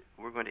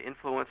going to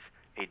influence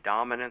a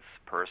dominance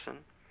person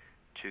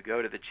to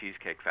go to the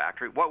Cheesecake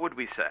Factory, what would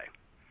we say?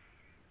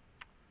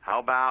 How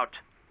about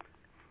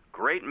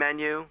great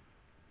menu,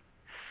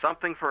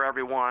 something for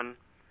everyone,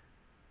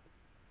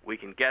 we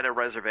can get a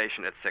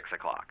reservation at 6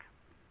 o'clock.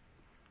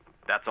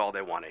 That's all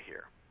they want to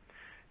hear.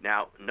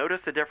 Now, notice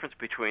the difference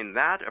between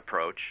that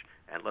approach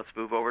and let's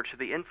move over to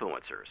the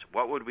influencers.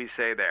 What would we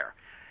say there?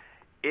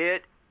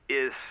 It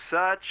is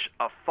such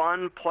a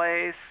fun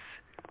place.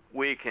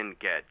 We can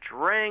get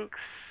drinks.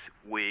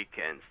 We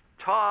can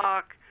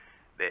talk.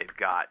 They've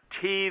got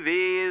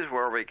TVs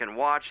where we can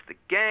watch the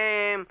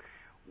game.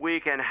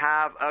 We can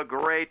have a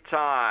great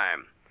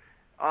time.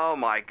 Oh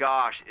my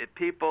gosh,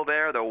 people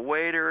there, the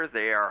waiters,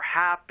 they are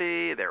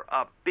happy, they're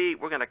upbeat.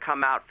 We're going to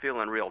come out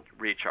feeling real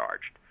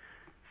recharged.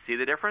 See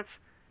the difference?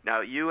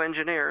 Now, we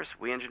engineers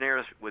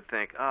would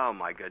think, oh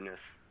my goodness,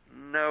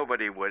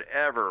 nobody would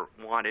ever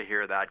want to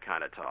hear that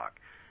kind of talk.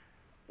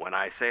 When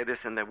I say this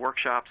in the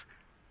workshops,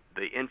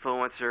 the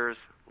influencers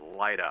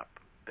light up.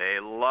 They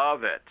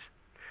love it.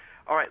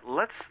 All right,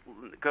 let's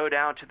go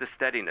down to the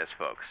steadiness,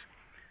 folks.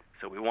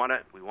 So we want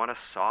to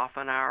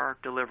soften our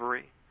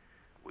delivery.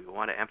 We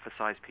want to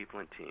emphasize people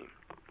and team.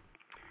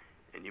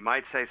 And you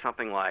might say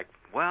something like,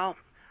 well,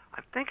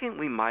 I'm thinking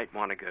we might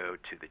want to go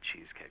to the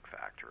Cheesecake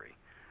Factory.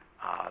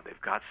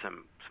 They've got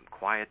some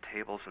quiet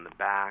tables in the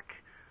back.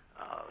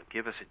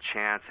 Give us a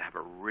chance to have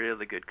a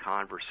really good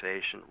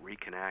conversation,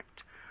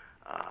 reconnect.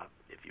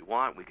 If you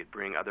want, we could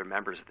bring other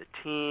members of the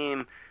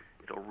team.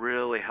 It'll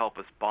really help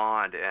us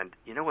bond. And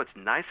you know what's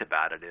nice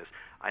about it is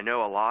I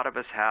know a lot of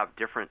us have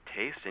different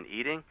tastes in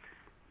eating.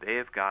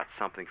 They've got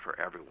something for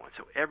everyone.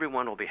 So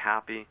everyone will be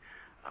happy.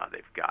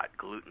 They've got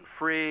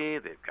gluten-free.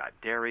 They've got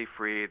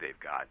dairy-free. They've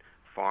got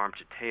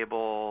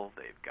farm-to-table.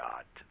 They've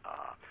got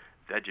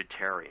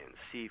vegetarian,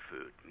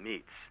 seafood,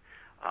 meats.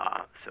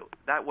 So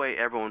that way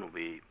everyone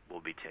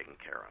will be taken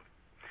care of.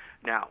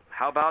 Now,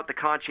 how about the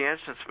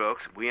conscientious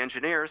folks, we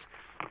engineers?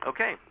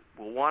 Okay,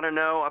 we'll want to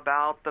know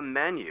about the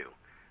menu.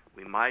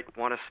 We might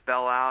want to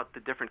spell out the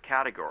different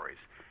categories.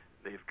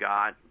 They've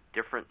got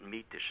different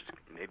meat dishes,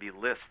 maybe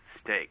lists,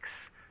 steaks,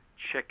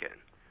 chicken.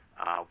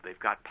 They've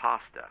got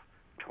pasta,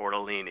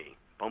 tortellini,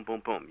 boom,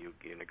 boom, boom. You're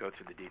going to go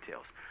through the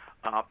details.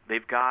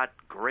 They've got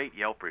great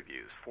Yelp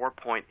reviews,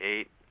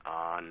 4.8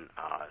 on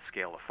a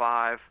scale of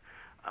 5.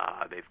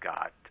 They've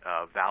got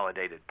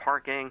validated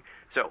parking.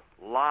 So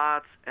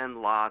lots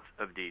and lots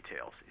of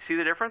details. You see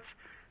the difference?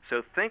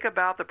 So think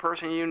about the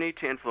person you need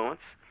to influence,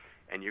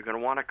 and you're going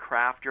to want to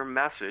craft your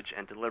message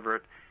and deliver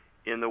it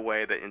in the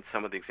way that in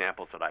some of the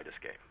examples that I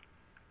just gave.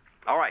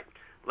 All right,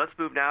 let's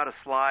move now to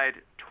slide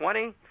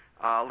 20.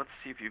 Let's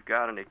see if you've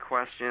got any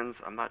questions.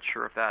 I'm not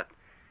sure if that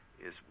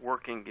is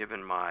working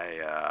given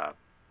my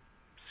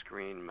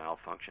screen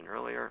malfunction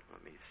earlier.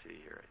 Let me see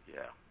here.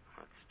 Yeah,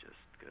 let's just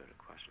go to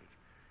questions.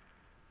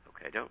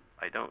 Okay,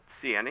 I don't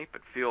see any,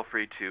 but feel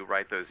free to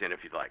write those in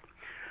if you'd like.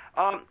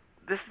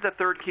 This is the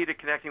third key to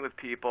connecting with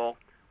people.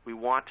 We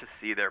want to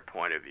see their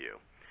point of view.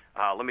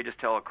 Let me just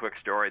tell a quick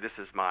story. This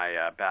is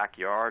my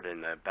backyard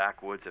in the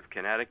backwoods of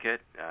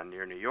Connecticut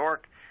near New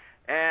York.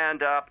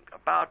 And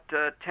about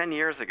 10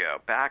 years ago,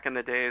 back in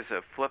the days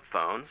of flip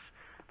phones,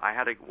 I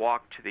had to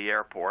walk to the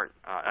airport.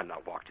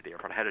 Not walk to the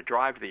airport. I had to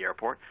drive to the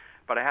airport.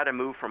 But I had to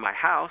move from my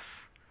house,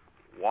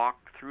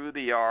 walk through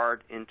the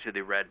yard into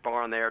the red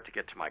barn there to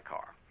get to my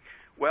car.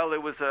 Well,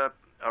 it was a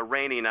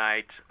rainy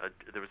night.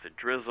 There was a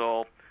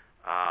drizzle.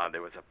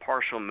 There was a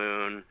partial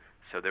moon.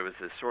 So there was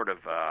this sort of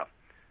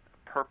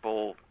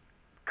purple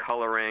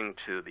coloring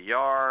to the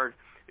yard.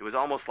 It was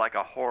almost like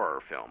a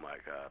horror film,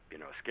 like a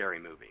scary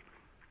movie.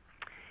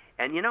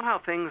 And you know how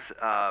things,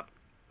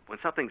 when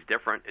something's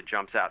different, it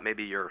jumps out.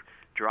 Maybe you're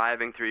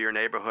driving through your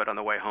neighborhood on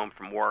the way home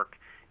from work,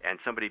 and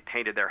somebody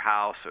painted their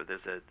house, or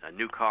there's a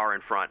new car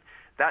in front.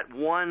 That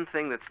one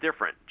thing that's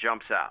different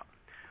jumps out.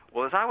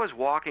 Well, as I was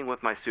walking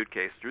with my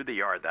suitcase through the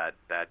yard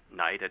that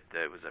night, it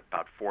was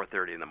about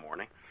 4:30 in the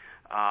morning,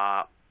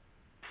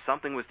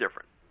 something was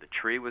different. The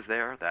tree was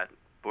there, that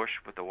bush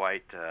with the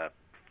white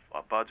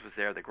buds was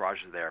there, the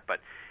garage was there.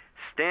 But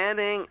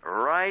standing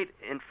right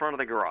in front of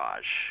the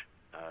garage,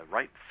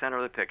 right center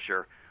of the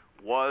picture,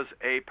 was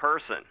a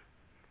person.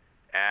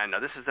 And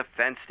this is a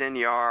fenced-in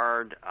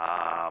yard,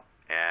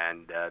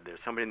 and there's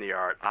somebody in the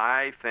yard.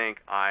 I think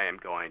I am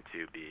going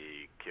to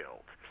be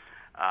killed.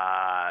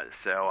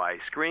 So I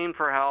screamed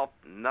for help.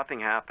 Nothing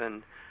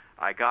happened.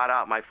 I got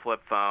out my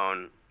flip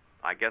phone.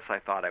 I guess I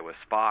thought I was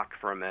Spock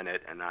for a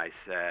minute, and I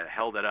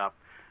held it up.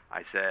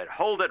 I said,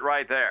 "Hold it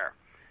right there."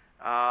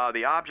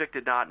 The object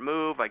did not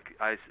move.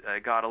 I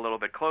got a little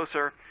bit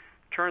closer.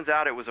 Turns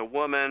out it was a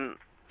woman,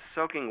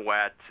 soaking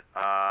wet,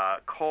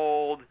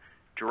 cold,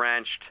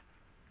 drenched.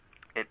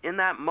 And in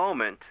that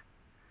moment,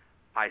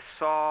 I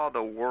saw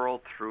the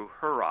world through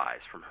her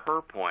eyes, from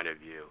her point of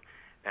view,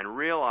 and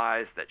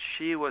realized that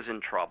she was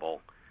in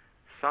trouble.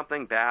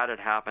 Something bad had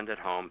happened at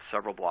home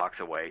several blocks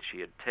away.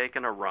 She had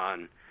taken a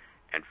run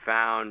and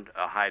found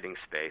a hiding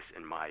space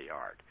in my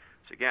yard.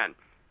 So again,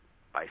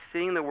 by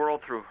seeing the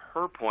world through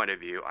her point of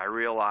view, I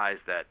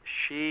realized that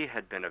she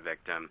had been a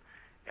victim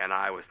and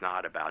I was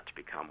not about to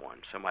become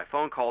one. So my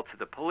phone call to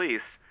the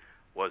police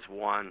was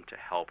one to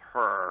help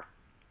her,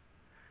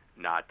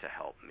 not to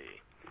help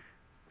me.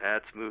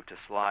 Let's move to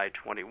slide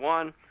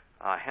 21.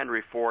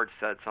 Henry Ford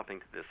said something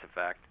to this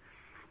effect.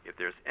 If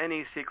there's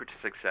any secret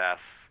to success,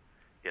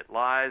 it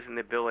lies in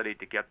the ability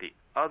to get the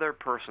other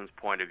person's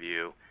point of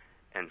view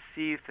and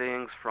see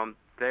things from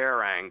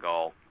their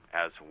angle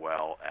as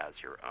well as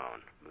your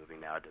own. Moving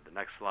now to the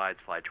next slide,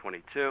 slide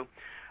 22.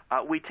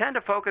 We tend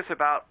to focus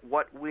about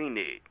what we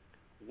need,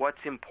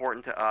 what's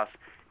important to us,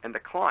 and the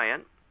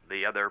client,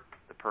 the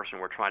person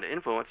we're trying to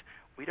influence,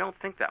 we don't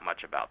think that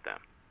much about them.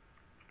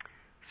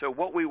 So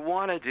what we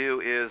want to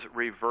do is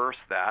reverse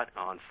that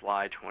on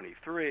slide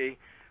 23.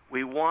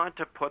 We want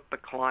to put the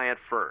client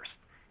first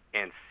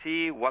and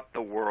see what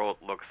the world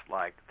looks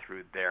like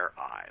through their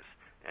eyes.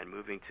 And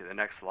moving to the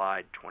next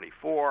slide,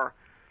 24,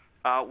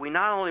 we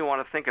not only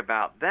want to think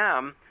about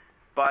them,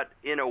 but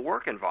in a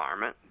work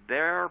environment,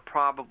 they're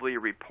probably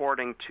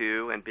reporting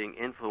to and being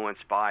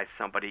influenced by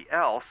somebody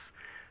else.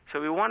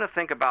 So we want to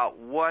think about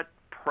what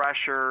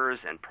pressures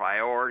and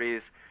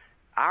priorities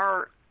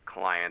our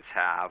clients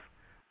have,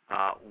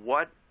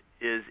 what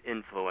is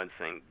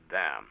influencing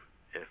them.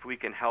 If we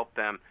can help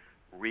them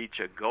reach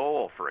a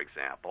goal, for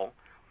example,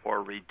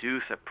 or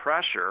reduce a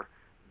pressure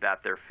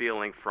that they're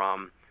feeling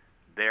from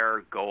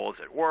their goals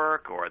at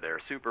work or their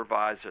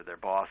supervisor, their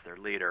boss, their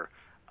leader,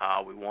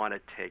 we want to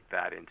take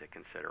that into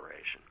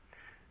consideration.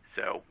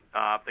 So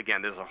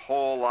again, there's a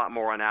whole lot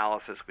more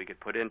analysis we could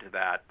put into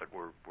that, but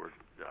we're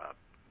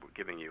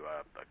giving you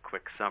a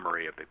quick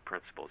summary of the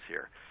principles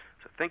here.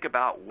 So think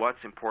about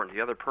what's important to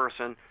the other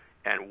person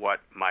and what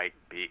might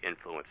be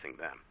influencing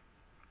them.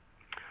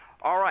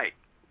 All right,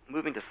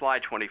 moving to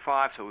slide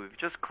 25. So we've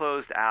just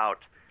closed out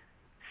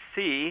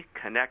C,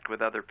 connect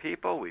with other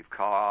people. We've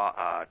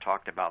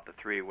talked about the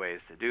 3 ways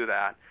to do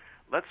that.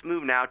 Let's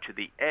move now to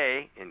the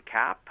A in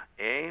CAP,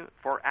 A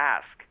for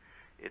ask.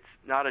 It's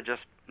not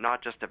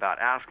just about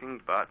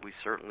asking, but we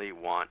certainly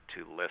want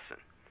to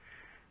listen.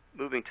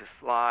 Moving to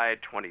slide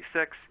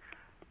 26,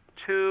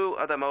 2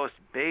 of the most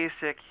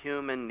basic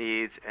human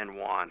needs and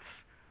wants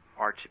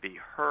are to be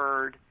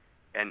heard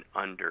and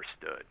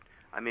understood.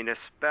 I mean,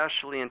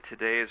 especially in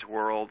today's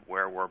world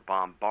where we're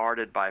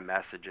bombarded by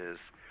messages,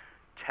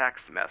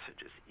 text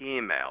messages,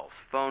 emails,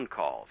 phone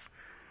calls.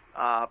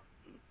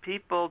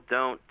 People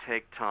don't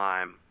take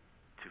time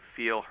to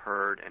feel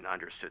heard and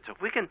understood. So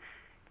if we can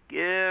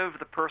give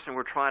the person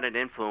we're trying to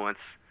influence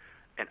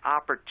an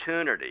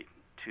opportunity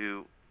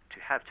to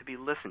be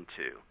listened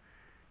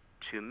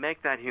to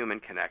make that human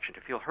connection,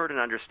 to feel heard and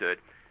understood,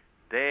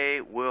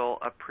 they will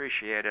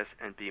appreciate us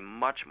and be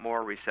much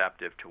more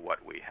receptive to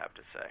what we have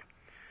to say.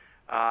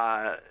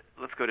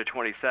 Let's go to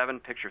 27,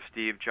 picture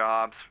Steve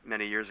Jobs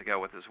many years ago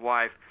with his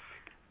wife.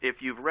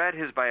 If you've read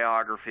his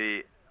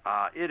biography,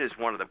 it is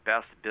one of the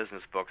best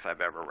business books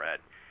I've ever read.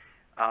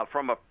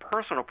 From a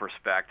personal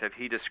perspective,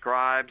 he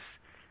describes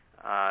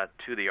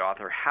to the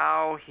author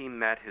how he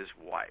met his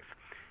wife.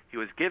 He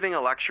was giving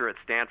a lecture at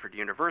Stanford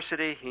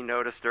University. He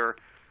noticed her.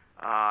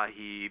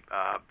 He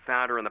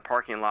found her in the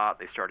parking lot.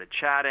 They started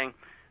chatting.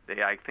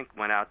 They, I think,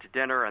 went out to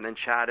dinner and then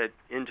chatted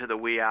into the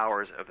wee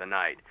hours of the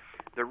night.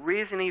 The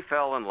reason he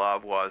fell in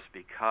love was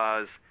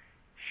because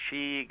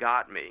she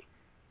got me.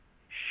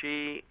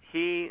 She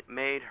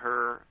made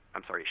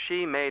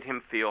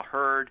him feel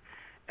heard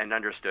and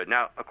understood.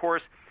 Now, of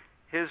course,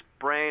 his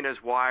brain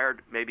is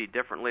wired maybe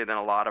differently than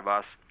a lot of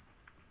us.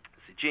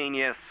 He's a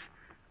genius,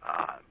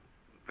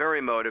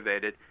 very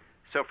motivated.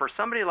 So for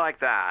somebody like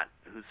that,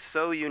 who's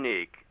so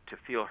unique, to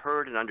feel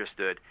heard and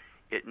understood,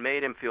 it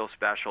made him feel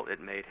special.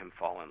 It made him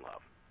fall in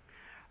love.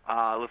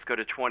 Let's go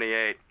to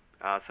 28.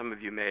 Some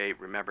of you may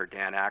remember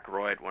Dan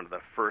Aykroyd, one of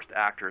the first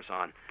actors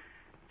on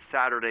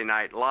Saturday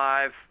Night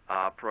Live,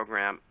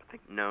 program, I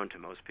think known to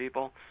most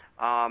people.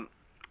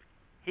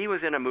 He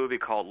was in a movie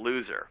called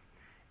Loser,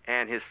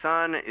 and his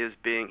son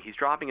he's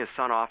dropping his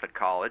son off at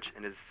college,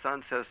 and his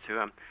son says to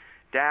him,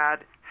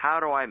 "Dad, how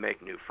do I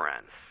make new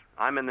friends?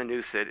 I'm in the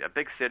new city, a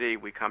big city.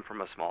 We come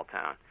from a small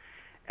town."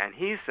 And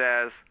he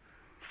says,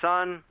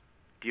 "Son,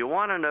 do you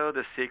want to know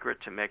the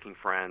secret to making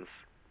friends?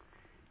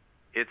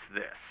 It's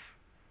this.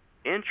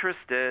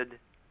 Interested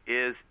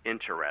is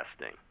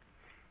interesting.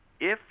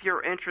 If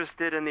you're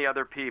interested in the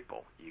other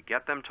people, you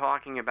get them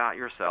talking about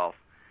yourself,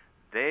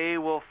 they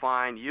will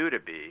find you to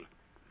be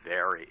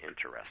very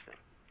interesting."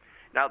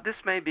 Now, this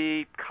may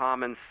be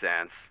common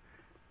sense,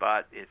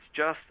 but it's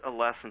just a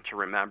lesson to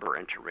remember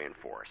and to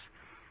reinforce.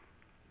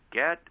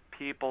 Get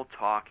people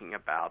talking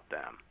about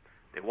them.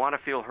 They want to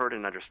feel heard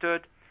and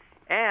understood.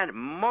 And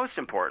most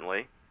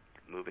importantly,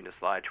 moving to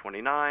slide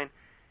 29,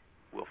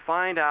 we'll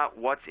find out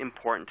what's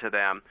important to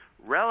them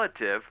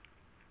relative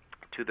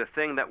to the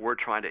thing that we're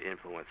trying to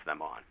influence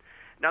them on.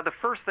 Now, the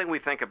first thing we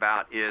think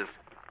about is,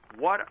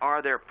 what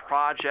are their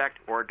project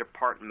or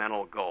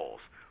departmental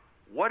goals?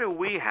 What do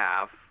we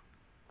have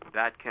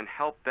that can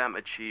help them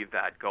achieve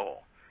that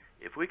goal?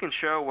 If we can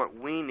show what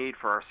we need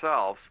for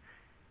ourselves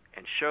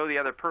and show the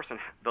other person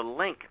the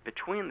link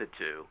between the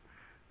two,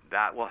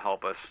 that will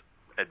help us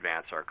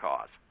advance our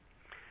cause.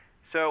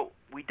 So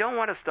we don't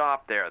want to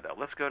stop there, though.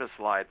 Let's go to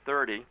slide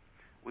 30.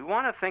 We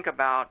want to think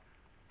about,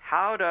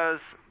 how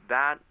does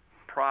that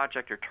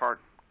project or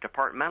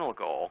departmental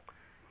goal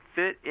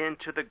fit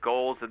into the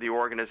goals of the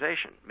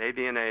organization?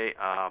 Maybe in a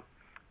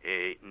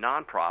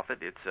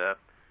nonprofit, it's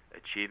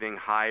achieving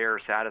higher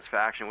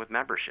satisfaction with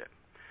membership.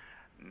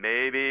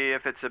 Maybe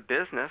if it's a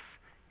business,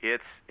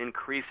 it's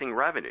increasing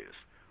revenues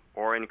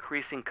or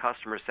increasing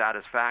customer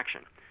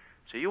satisfaction.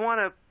 So you want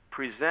to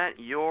present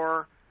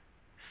your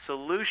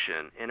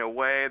solution in a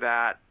way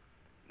that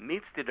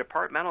meets the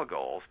departmental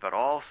goals, but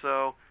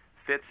also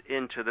fits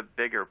into the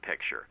bigger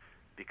picture,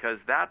 because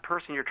that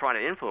person you're trying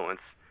to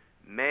influence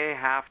may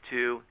have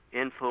to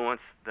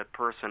influence the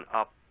person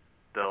up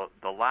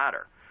the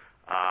ladder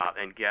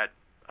and get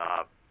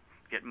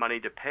money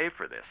to pay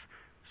for this.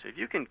 So if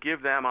you can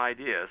give them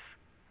ideas,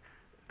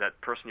 that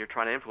person you're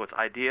trying to influence,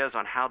 ideas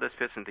on how this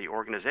fits into the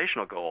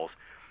organizational goals,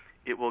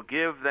 it will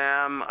give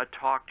them a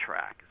talk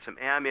track, some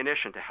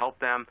ammunition to help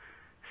them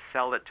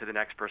sell it to the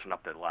next person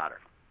up the ladder.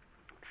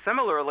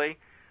 Similarly,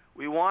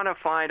 We want to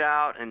find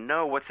out and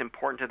know what's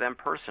important to them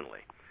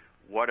personally.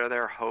 What are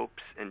their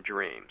hopes and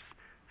dreams?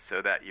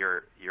 So that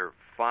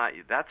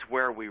that's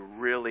where we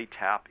really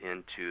tap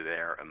into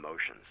their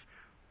emotions.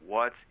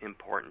 What's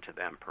important to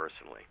them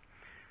personally?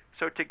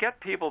 So to get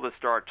people to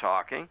start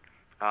talking,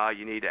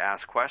 you need to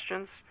ask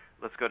questions.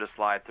 Let's go to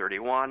slide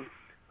 31.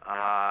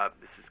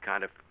 This is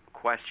kind of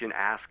question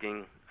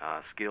asking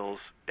skills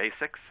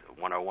basics,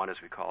 101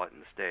 as we call it in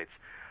the States.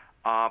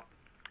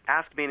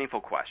 Ask meaningful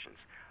questions.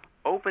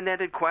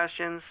 Open-ended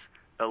questions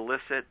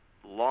elicit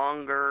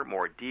longer,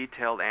 more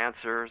detailed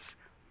answers.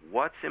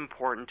 What's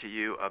important to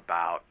you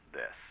about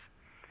this?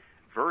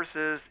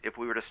 Versus if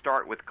we were to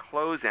start with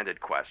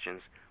close-ended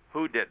questions,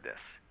 who did this?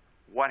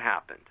 What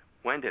happened?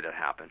 When did it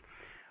happen?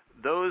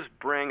 Those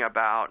bring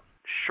about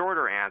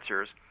shorter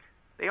answers.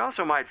 They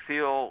also might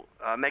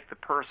make the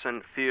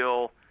person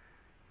feel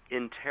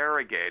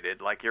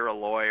interrogated, like you're a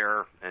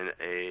lawyer and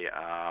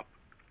a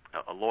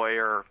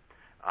lawyer.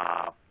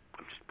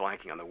 I'm just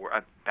blanking on the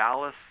word.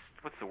 Ballast.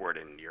 What's the word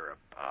in Europe,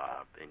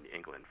 in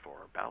England for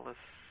ballast?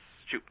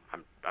 Shoot,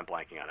 I'm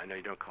blanking on it. I know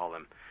you don't call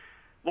them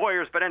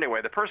lawyers, but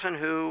anyway, the person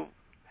who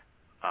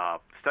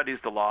studies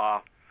the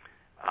law,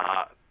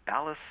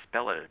 ballast,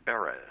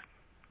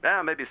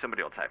 maybe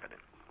somebody will type it in.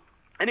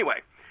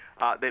 Anyway,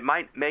 they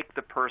might make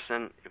the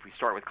person, if we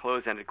start with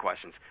closed-ended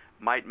questions,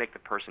 might make the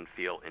person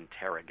feel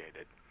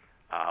interrogated,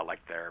 like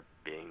they're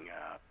being,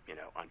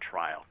 on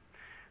trial.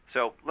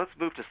 So let's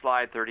move to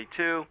slide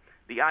 32.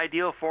 The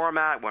ideal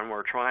format when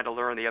we're trying to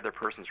learn the other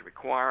person's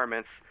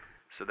requirements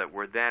so that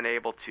we're then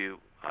able to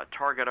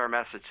target our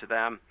message to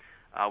them.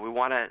 We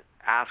want to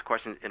ask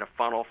questions in a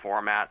funnel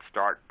format,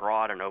 start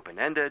broad and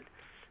open-ended,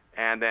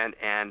 and then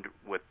end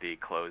with the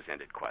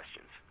closed-ended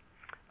questions.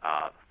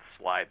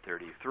 Slide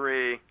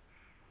 33,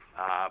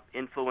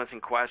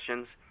 influencing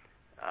questions.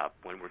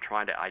 When we're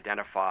trying to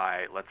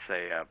identify, let's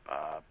say,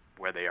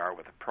 where they are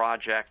with a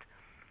project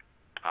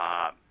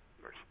or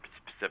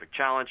specific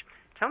challenge.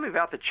 Tell me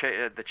about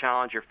the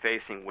challenge you're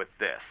facing with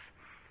this.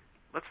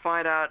 Let's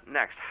find out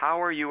next.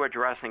 How are you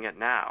addressing it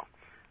now?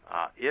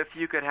 If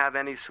you could have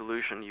any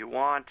solution you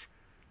want,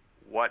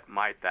 what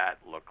might that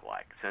look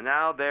like? So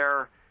now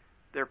they're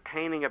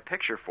painting a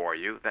picture for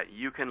you that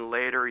you can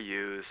later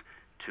use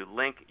to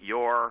link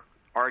your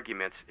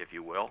arguments, if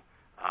you will,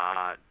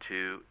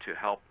 to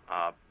help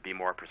be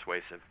more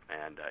persuasive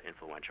and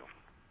influential.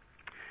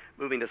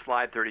 Moving to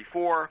slide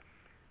 34,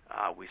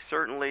 we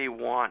certainly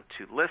want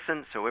to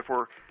listen. So if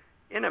we're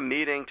in a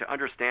meeting to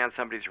understand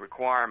somebody's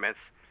requirements,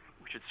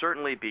 we should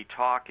certainly be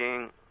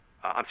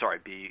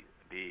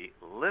be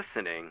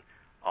listening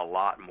a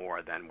lot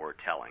more than we're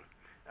telling.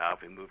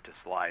 If we move to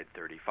slide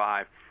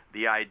 35,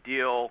 the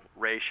ideal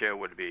ratio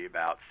would be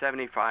about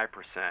 75%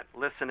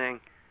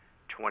 listening,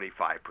 25%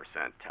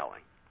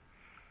 telling.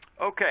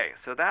 Okay,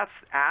 so that's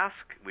ask.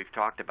 We've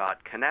talked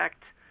about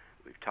connect.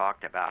 We've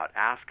talked about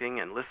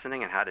asking and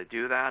listening and how to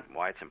do that,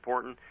 why it's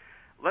important.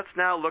 Let's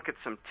now look at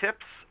some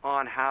tips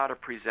on how to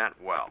present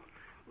well.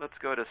 Let's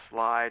go to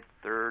slide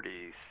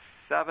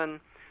 37.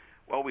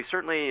 Well,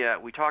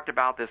 we talked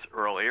about this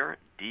earlier,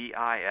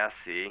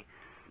 DISC.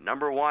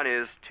 Number one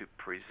is to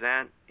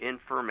present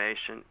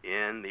information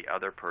in the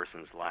other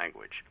person's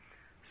language.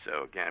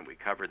 So again, we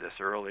covered this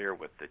earlier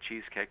with the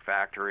Cheesecake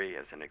Factory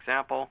as an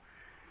example.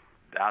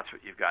 That's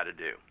what you've got to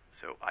do.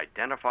 So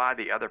identify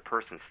the other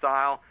person's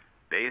style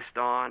based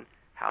on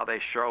how they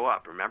show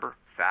up. Remember,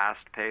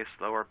 fast-paced,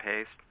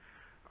 slower-paced.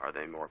 Are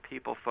they more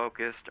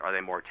people-focused? Are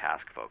they more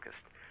task-focused?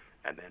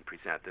 And then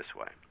present this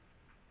way.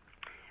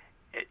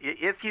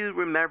 If you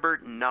remember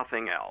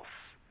nothing else,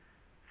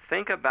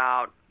 think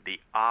about the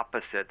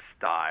opposite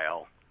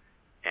style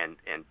and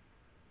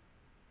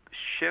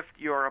shift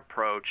your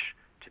approach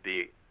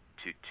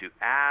to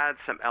add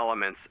some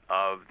elements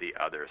of the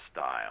other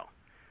style.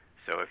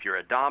 So if you're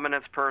a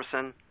dominance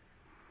person,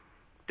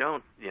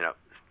 don't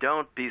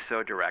be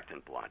so direct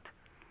and blunt.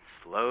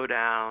 Slow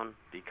down,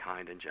 be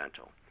kind and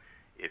gentle.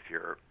 If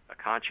you're a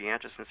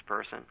conscientiousness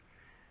person,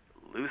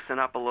 loosen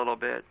up a little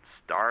bit,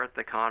 start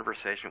the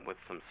conversation with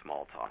some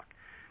small talk.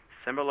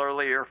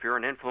 Similarly, if you're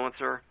an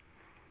influencer,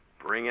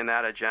 bring in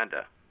that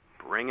agenda,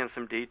 bring in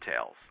some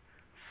details,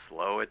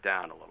 slow it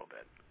down a little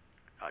bit.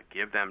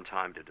 Give them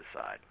time to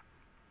decide.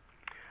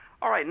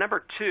 All right,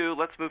 number two,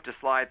 let's move to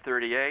slide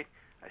 38.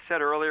 I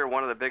said earlier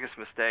one of the biggest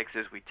mistakes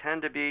is we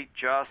tend to be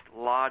just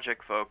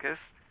logic-focused.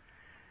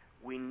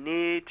 We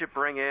need to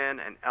bring in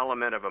an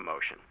element of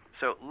emotion.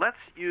 So let's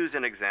use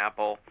an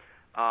example.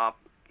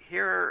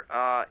 Here,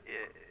 I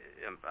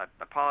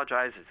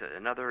apologize, it's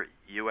another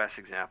U.S.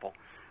 example.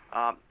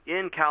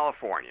 In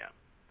California,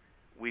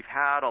 we've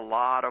had a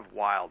lot of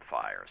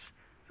wildfires.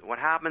 So what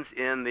happens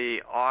in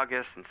the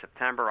August and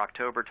September,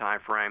 October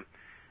timeframe,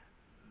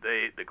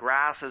 the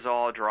grass is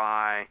all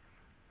dry,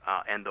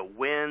 and the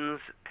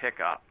winds pick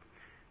up.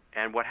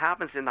 And what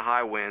happens in the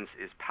high winds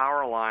is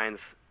power lines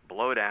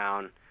blow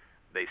down,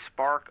 they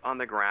spark on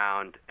the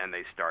ground, and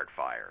they start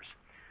fires.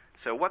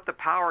 So what the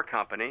power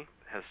company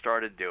has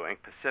started doing,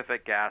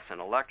 Pacific Gas and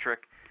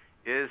Electric,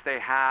 is they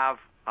have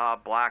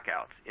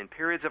blackouts. In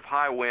periods of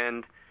high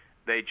wind,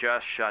 they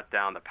just shut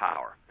down the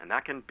power. And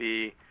that can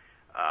be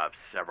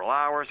several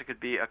hours. It could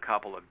be a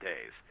couple of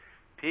days.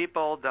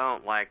 People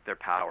don't like their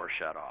power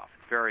shut off.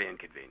 It's very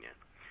inconvenient.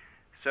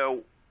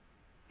 So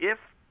if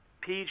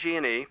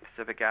PG&E,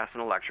 Pacific Gas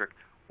and Electric,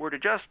 were to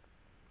just,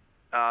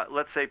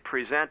 let's say,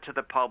 present to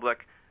the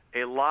public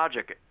a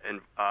logic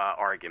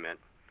argument,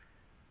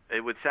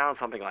 it would sound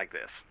something like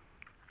this.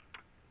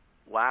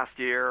 Last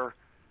year,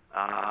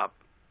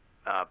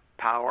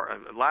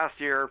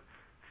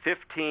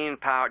 15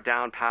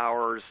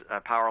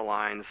 power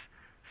lines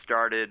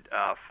started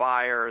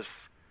fires.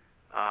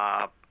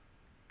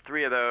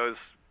 3 of those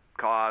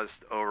caused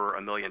over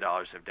 $1 million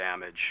of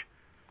damage.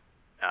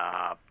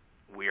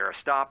 We're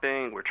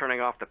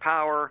turning off the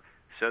power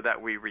so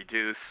that we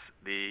reduce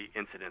the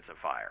incidence of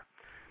fire.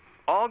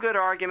 All good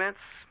arguments.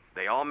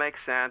 They all make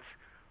sense.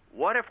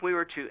 What if we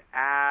were to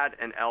add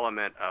an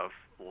element of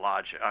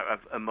logic, of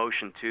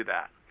emotion to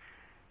that?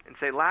 And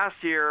say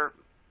last year,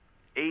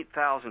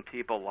 8,000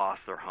 people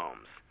lost their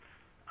homes.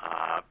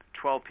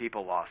 12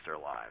 people lost their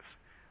lives.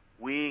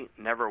 We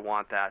never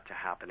want that to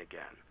happen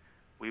again.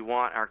 We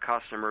want our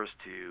customers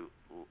to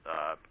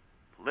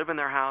live in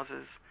their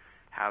houses,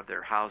 have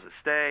their houses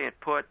stay and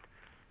put,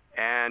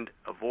 and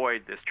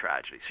avoid this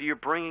tragedy. So you're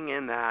bringing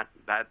in that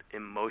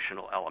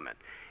emotional element.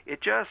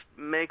 It just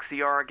makes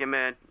the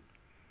argument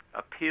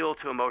appeal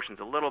to emotions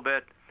a little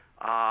bit,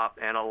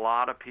 and a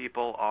lot of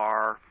people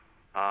are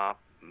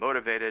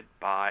motivated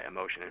by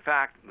emotion. In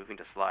fact, moving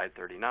to slide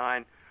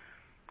 39,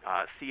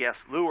 C.S.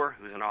 Lewis,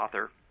 an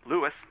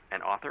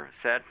author,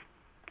 said,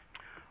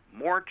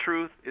 "More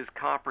truth is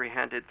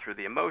comprehended through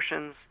the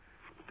emotions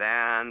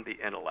than the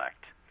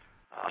intellect."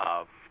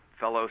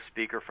 Fellow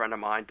speaker friend of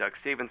mine, Doug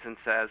Stevenson,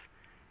 says,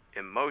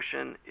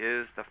 "Emotion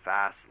is the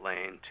fast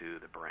lane to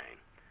the brain."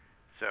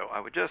 So I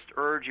would just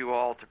urge you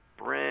all to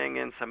bring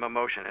in some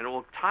emotion, and it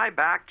will tie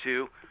back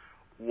to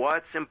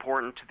what's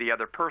important to the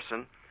other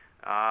person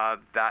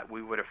that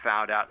we would have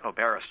found out. Oh,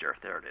 barrister,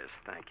 there it is.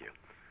 Thank you.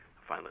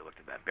 I finally looked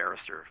at that.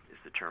 Barrister is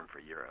the term for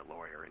a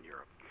lawyer in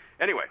Europe.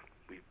 Anyway,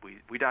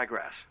 we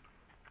digress.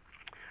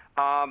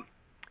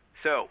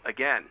 So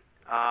again,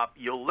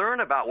 you'll learn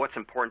about what's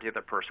important to the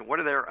other person. What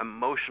are their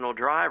emotional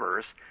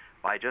drivers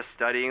by just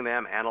studying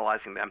them,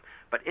 analyzing them.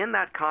 But in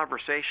that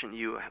conversation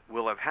you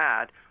will have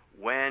had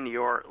when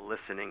you're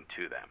listening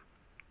to them.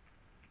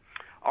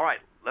 All right,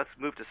 let's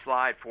move to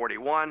slide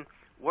 41.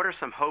 What are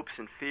some hopes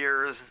and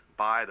fears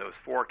by those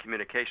 4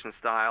 communication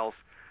styles?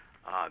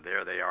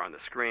 There they are on the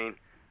screen.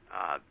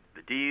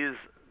 The D's,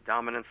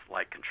 dominance,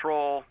 like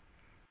control.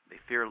 They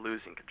fear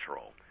losing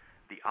control.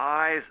 The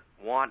I's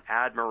want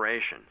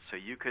admiration, so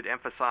you could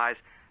emphasize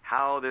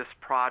how this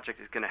project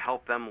is going to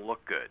help them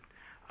look good.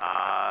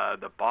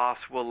 The boss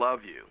will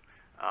love you.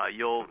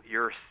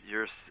 Your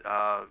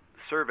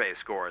survey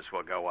scores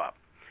will go up.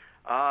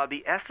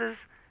 The S's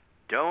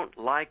don't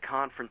like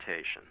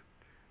confrontation.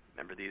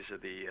 Remember, these are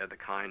the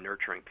kind,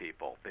 nurturing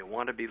people. They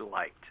want to be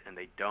liked, and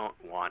they don't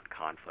want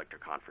conflict or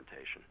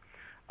confrontation.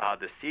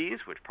 The C's,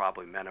 which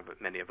probably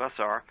many of us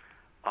are,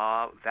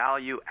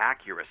 value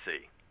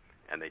accuracy,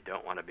 and they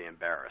don't want to be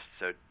embarrassed.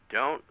 So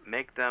don't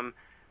make them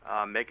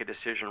make a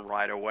decision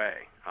right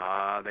away.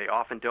 They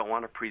often don't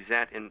want to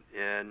present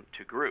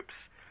to groups.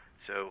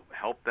 So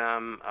help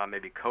them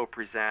maybe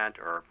co-present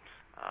or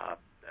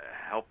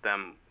help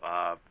them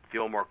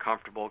feel more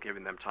comfortable,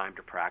 giving them time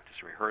to practice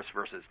and rehearse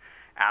versus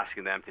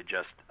asking them to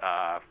just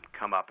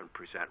come up and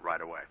present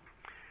right away.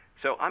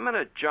 So I'm going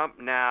to jump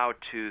now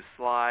to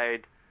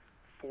slide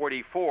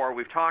 44.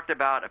 We've talked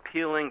about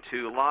appealing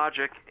to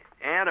logic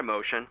and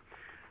emotion,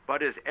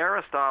 but as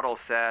Aristotle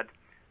said,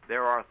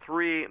 there are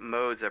 3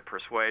 modes of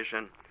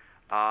persuasion.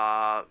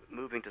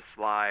 Moving to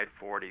slide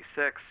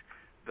 46,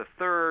 the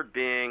third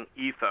being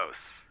ethos,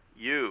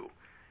 you.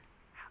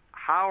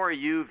 How are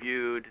you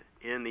viewed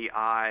in the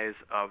eyes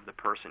of the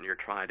person you're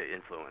trying to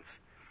influence?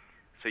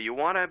 So you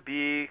want to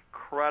be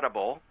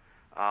credible.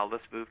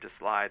 Let's move to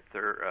slide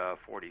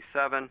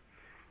 47.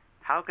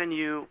 How can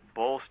you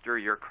bolster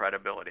your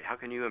credibility? How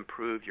can you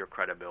improve your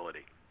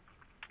credibility?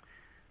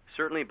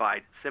 Certainly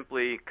by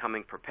simply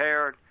coming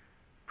prepared.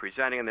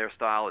 Presenting in their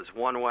style is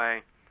one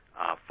way.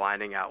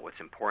 Finding out what's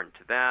important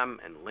to them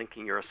and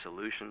linking your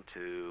solution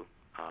to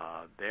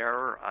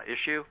their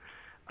issue.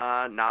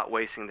 Not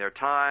wasting their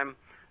time.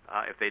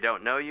 If they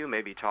don't know you,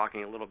 maybe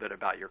talking a little bit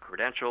about your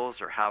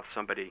credentials or have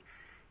somebody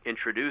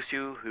introduce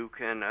you who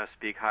can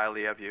speak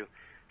highly of you.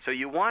 So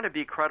you want to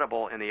be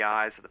credible in the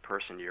eyes of the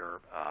person you're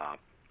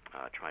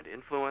trying to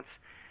influence.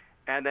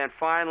 And then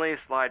finally,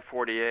 slide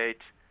 48,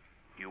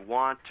 you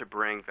want to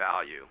bring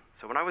value.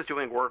 So when I was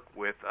doing work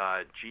with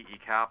GE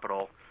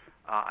Capital,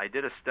 I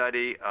did a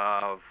study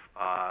of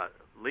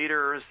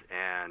leaders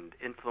and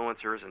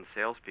influencers and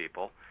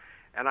salespeople,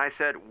 and I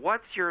said,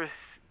 what's your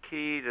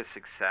key to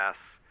success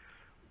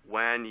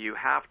when you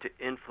have to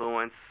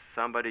influence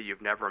somebody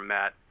you've never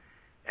met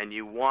and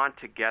you want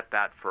to get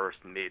that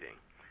first meeting?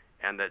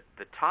 And the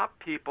top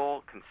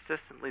people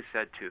consistently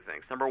said 2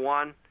 things. Number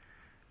 1,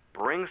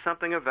 bring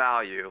something of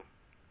value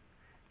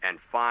and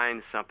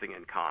find something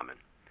in common.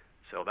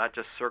 So that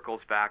just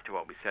circles back to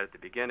what we said at the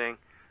beginning.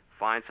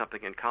 Find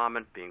something in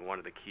common being one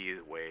of the key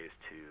ways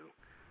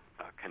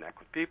to connect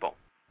with people.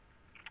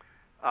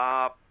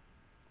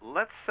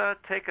 Let's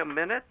take a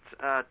minute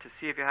to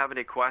see if you have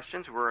any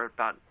questions. We're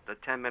about the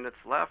 10 minutes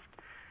left.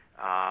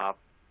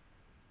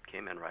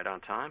 Came in right on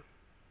time.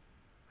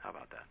 How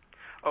about that?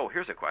 Oh,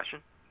 here's a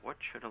question. What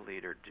should a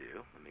leader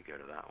do? Let me go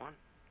to that one.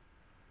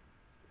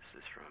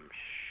 This is from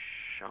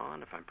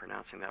Sean, if I'm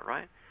pronouncing that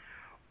right.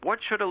 What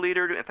should a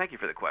leader do? And thank you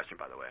for the question,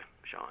 by the way,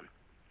 Sean.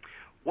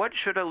 What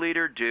should a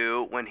leader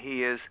do when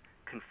he is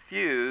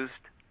confused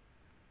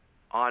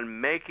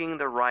on making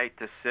the right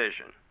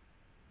decision?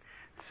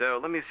 So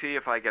let me see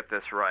if I get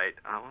this right.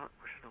 What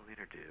should a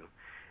leader do?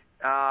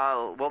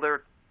 Well, there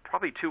are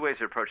probably two ways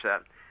to approach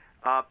that.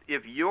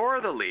 If you're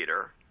the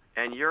leader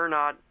and you're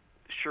not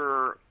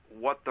sure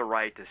what the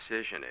right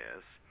decision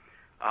is,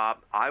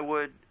 I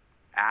would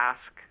ask,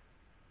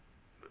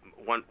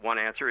 one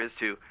answer is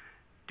to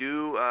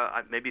do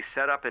maybe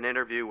set up an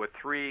interview with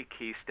 3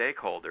 key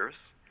stakeholders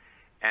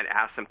and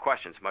ask them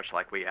questions, much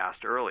like we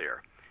asked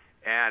earlier,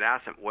 and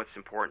ask them what's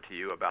important to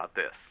you about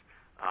this.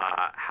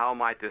 How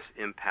might this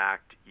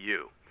impact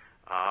you?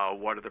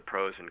 What are the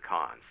pros and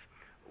cons?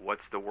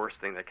 What's the worst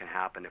thing that can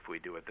happen if we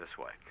do it this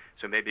way?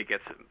 So maybe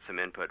get some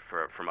input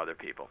from other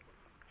people.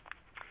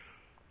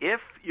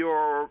 If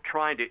you're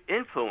trying to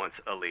influence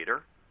a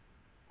leader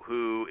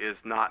who is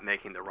not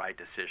making the right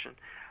decision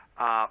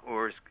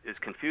or is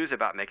confused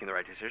about making the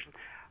right decision,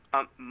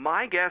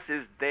 my guess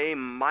is they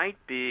might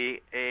be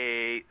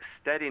a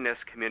steadiness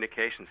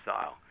communication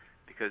style,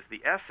 because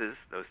the S's,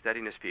 those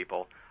steadiness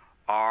people,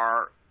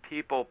 are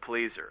people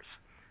pleasers.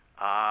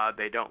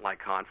 They don't like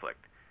conflict.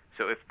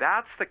 So if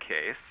that's the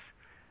case,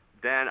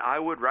 then I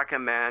would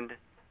recommend,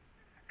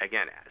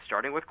 again,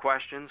 starting with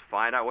questions,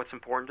 find out what's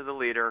important to the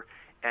leader,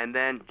 and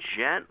then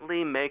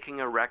gently making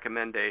a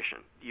recommendation.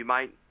 You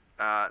might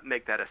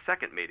make that a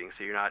second meeting,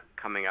 so you're not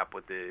coming up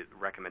with the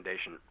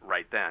recommendation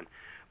right then.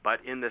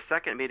 But in the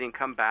second meeting,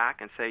 come back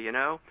and say,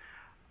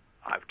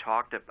 I've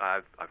talked to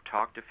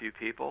a few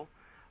people.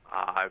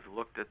 I've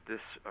looked at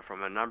this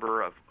from a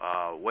number of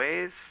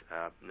ways,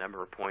 a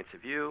number of points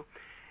of view,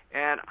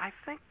 and I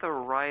think the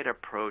right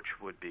approach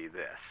would be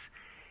this.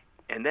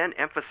 And then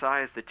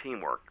emphasize the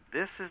teamwork.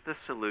 This is the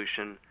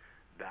solution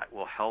that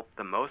will help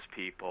the most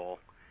people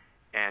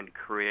and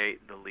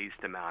create the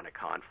least amount of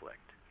conflict.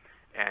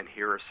 And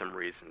here are some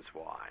reasons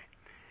why.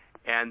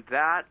 And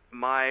that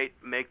might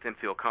make them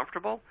feel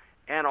comfortable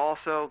and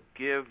also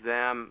give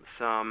them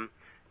some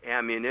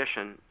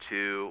ammunition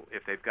to,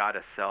 if they've got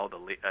to sell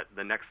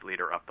the next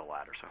leader up the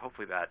ladder. So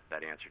hopefully that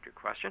answered your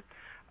question.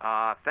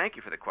 Thank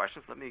you for the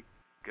questions. Let me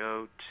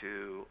go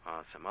to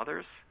some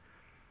others.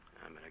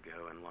 I'm going to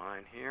go in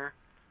line here.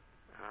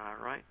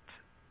 All right.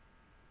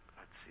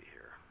 Let's see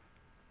here.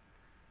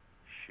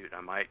 Shoot,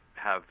 I might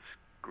have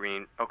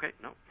green. Okay,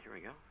 no, here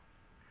we go.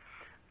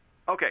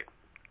 Okay.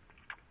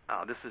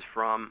 This is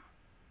from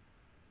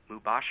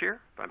Mubashir,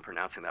 if I'm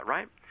pronouncing that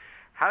right.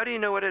 How do you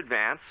know in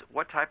advance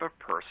what type of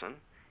person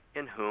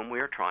in whom we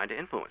are trying to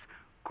influence?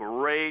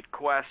 Great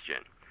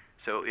question.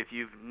 So if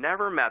you've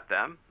never met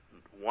them,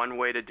 one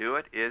way to do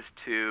it is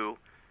to,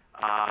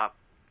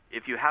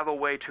 if you have a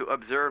way to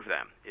observe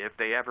them, if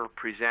they ever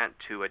present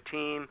to a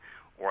team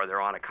or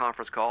they're on a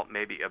conference call,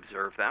 maybe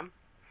observe them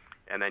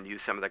and then use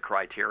some of the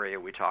criteria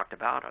we talked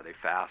about. Are they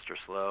fast or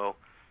slow,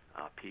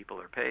 people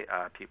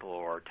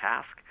or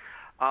task?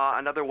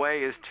 Another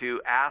way is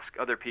to ask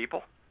other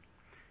people,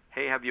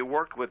 hey, have you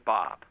worked with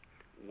Bob?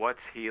 What's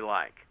he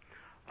like?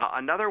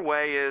 Another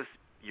way is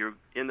you're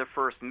in the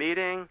first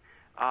meeting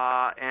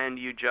and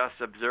you just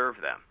observe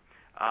them.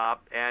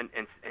 And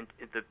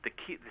the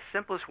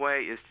simplest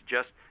way is to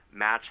just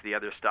match the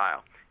other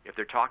style. If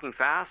they're talking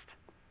fast,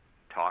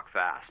 talk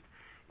fast.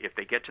 If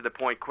they get to the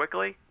point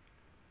quickly,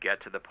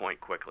 get to the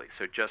point quickly.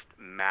 So just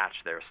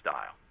match their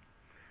style.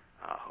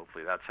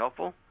 Hopefully that's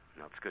helpful.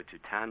 Now let's go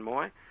to Tan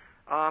Moy.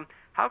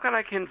 How can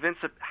I convince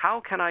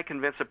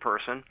a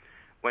person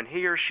when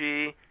he or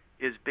she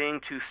is being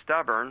too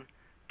stubborn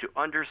to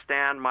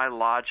understand my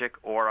logic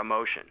or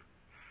emotion?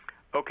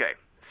 Okay,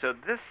 so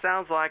this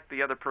sounds like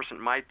the other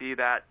person might be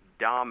that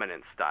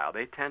dominant style.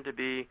 They tend to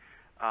be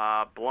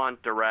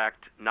blunt,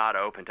 direct, not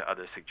open to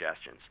other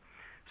suggestions.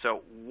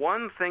 So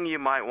one thing you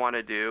might want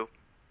to do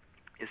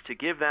is to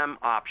give them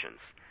options.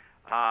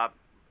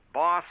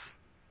 Boss,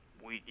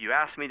 you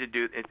asked me to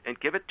do it, and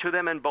give it to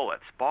them in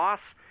bullets. Boss,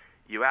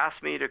 you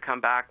asked me to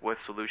come back with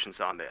solutions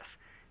on this.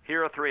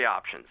 Here are 3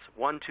 options.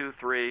 1, 2,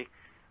 3.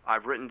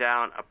 I've written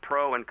down a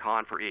pro and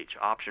con for each.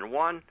 Option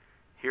 1,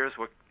 here's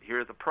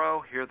the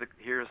pro, here's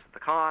the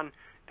con,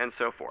 and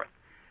so forth.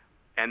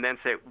 And then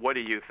say, what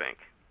do you think?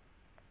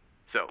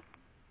 So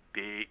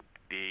be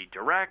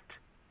direct,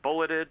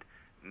 bulleted,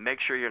 make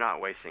sure you're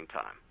not wasting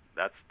time.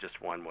 That's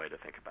just one way to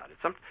think about it.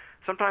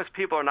 Sometimes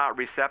people are not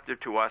receptive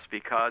to us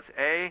because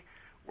A,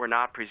 we're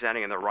not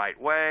presenting in the right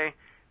way.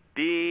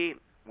 B,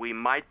 we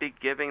might be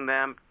giving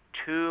them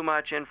too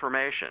much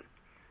information.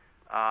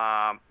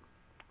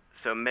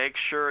 So make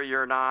sure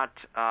you're not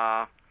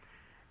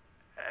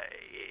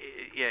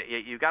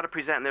you've got to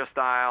present in their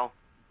style.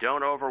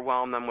 Don't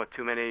overwhelm them with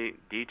too many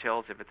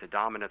details if it's a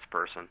dominance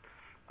person.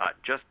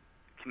 Just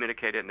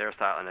communicate it in their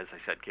style, and as I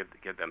said,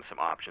 give them some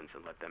options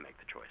and let them make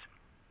the choice.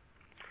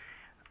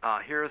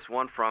 Here's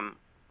one from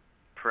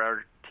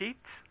Pratit,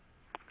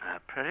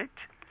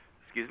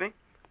 excuse me.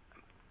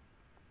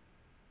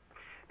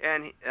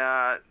 And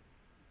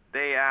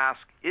they ask,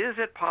 is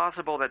it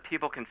possible that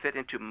people can fit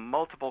into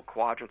multiple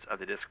quadrants of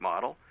the DISC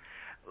model?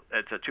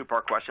 It's a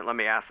two-part question. Let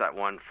me ask that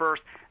one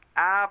first.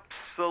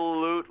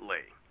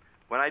 Absolutely.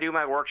 When I do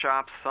my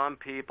workshops, some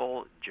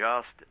people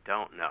just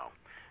don't know.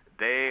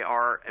 They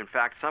are, in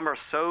fact, some are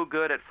so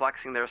good at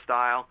flexing their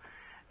style,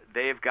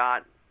 they've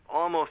got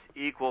almost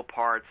equal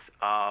parts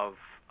of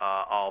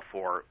all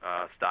four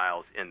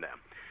styles in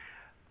them.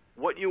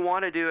 What you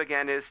want to do,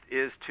 again,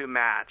 is to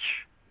match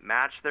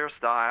their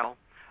style.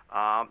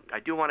 I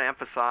do want to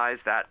emphasize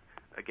that,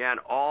 again,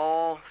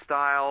 all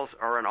styles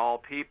are in all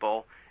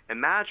people.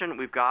 Imagine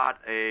we've got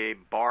a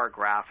bar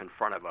graph in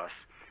front of us,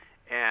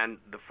 and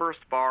the first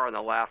bar on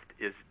the left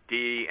is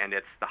D, and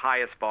it's the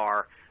highest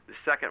bar. The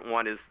second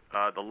one is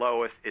the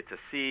lowest. It's a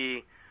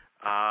C.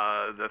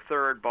 The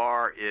third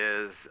bar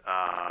is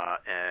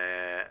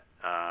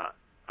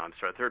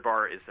third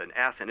bar is an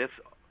S, and it's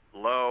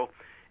low.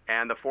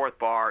 And the fourth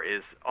bar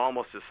is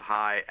almost as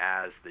high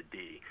as the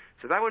D.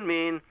 So that would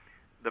mean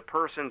the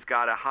person's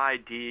got a high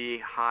D,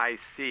 high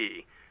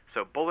C.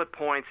 So bullet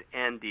points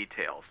and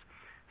details.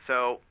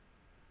 So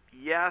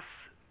yes,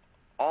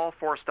 all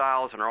four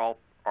styles are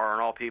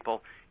in all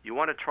people. You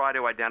want to try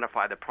to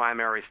identify the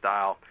primary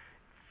style.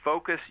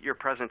 Focus your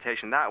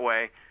presentation that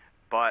way,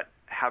 but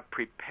have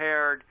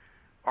prepared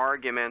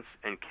arguments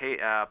and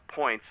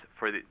points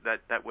for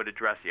that would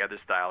address the other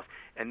styles,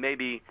 and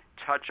maybe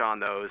touch on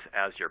those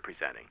as you're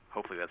presenting.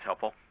 Hopefully that's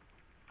helpful.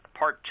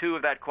 Part two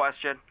of that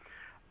question,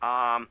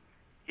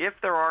 if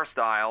there are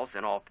styles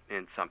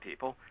in some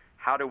people,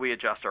 how do we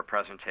adjust our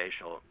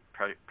presentation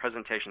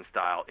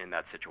style in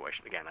that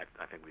situation? Again,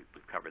 I think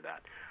we've covered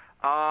that.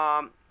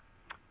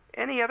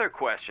 Any other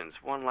questions?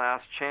 One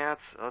last chance.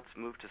 Let's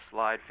move to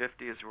slide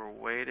 50 as we're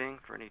waiting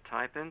for any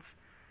type-ins.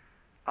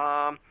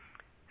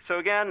 So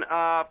again,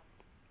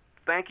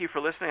 thank you for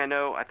listening.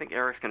 I think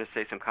Eric's going to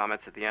say some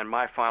comments at the end.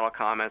 My final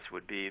comments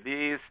would be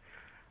these.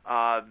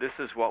 This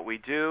is what we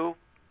do.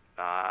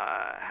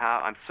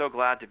 I'm so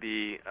glad to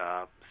be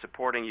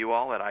supporting you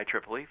all at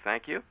IEEE.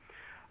 Thank you.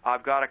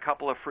 I've got a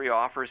couple of free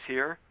offers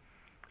here.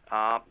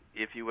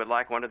 If you would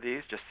like one of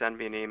these, just send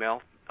me an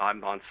email.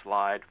 I'm on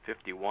slide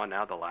 51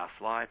 now, the last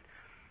slide.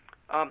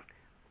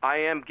 I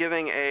am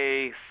giving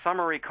a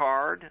summary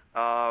card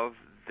of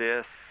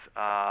this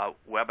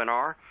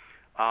webinar.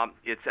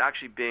 It's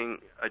actually being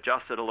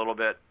adjusted a little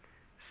bit,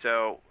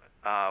 so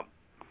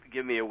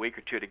give me a week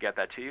or two to get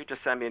that to you.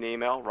 Just send me an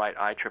email, write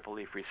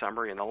IEEE free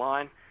summary in the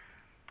line.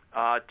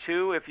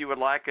 Two, if you would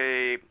like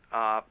a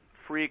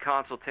free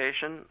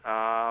consultation,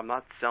 I'm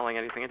not selling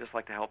anything, I just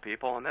like to help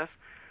people on this.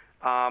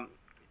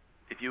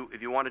 If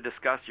you want to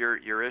discuss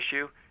your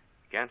issue,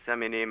 again, send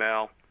me an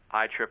email,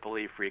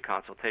 IEEE free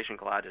consultation.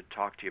 Glad to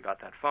talk to you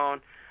about that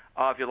phone.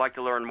 If you'd like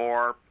to learn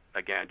more,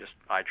 again, just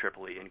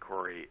IEEE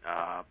inquiry,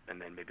 and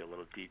then maybe a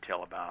little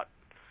detail about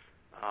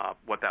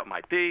what that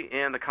might be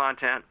in the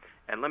content.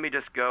 And let me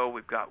just go.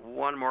 We've got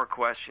one more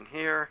question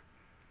here.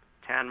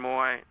 Tan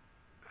Moy,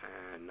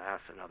 and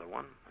that's another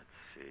one. Let's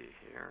see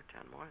here,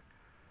 Tan Moy.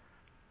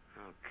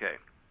 Okay.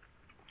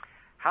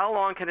 How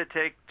long can it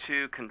take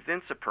to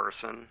convince a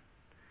person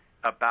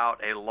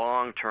about a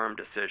long-term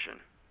decision?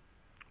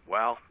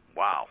 Well,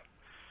 wow.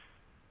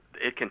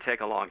 It can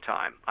take a long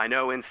time. I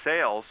know in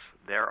sales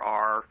there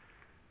are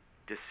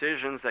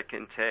decisions that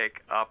can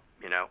take up,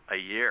 a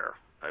year,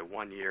 a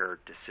 1-year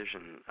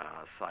decision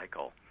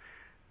cycle.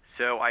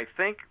 So I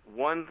think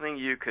one thing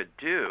you could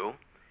do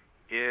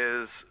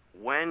is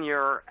when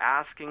you're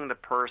asking the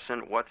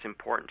person what's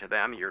important to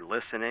them, you're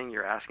listening,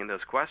 you're asking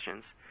those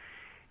questions,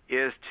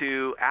 is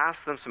to ask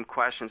them some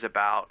questions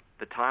about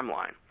the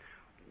timeline.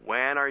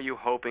 When are you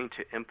hoping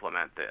to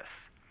implement this?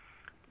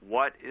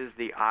 What is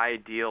the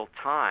ideal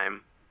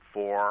time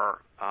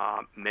for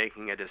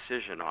making a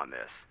decision on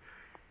this?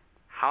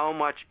 How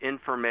much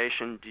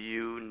information do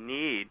you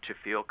need to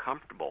feel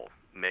comfortable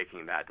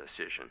making that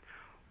decision?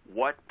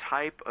 What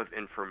type of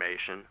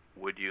information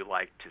would you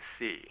like to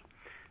see?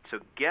 So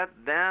get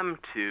them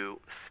to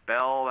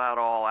spell that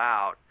all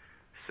out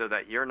so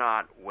that you're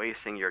not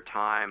wasting your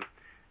time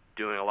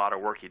doing a lot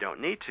of work you don't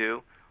need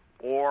to,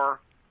 or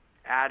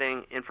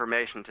adding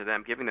information to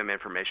them, giving them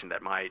information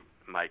that might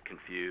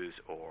confuse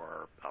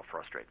or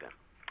frustrate them.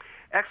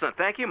 Excellent.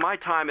 Thank you. My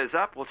time is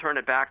up. We'll turn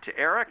it back to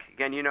Eric.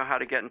 Again, you know how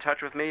to get in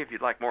touch with me if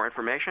you'd like more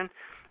information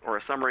or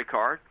a summary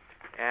card.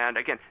 And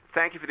again,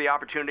 thank you for the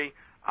opportunity.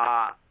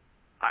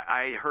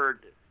 I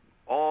heard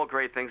all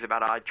great things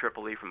about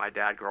IEEE from my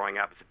dad growing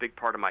up. It's a big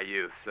part of my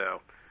youth,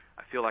 so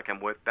I feel like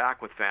I'm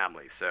back with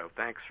family. So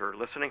thanks for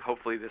listening.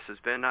 Hopefully this has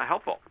been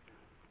helpful.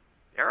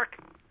 Eric?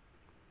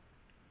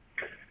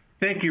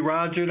 Thank you,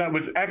 Roger. That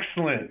was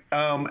excellent.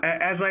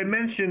 As I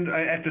mentioned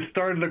at the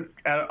start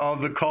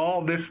of the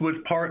call, this was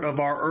part of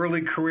our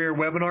early career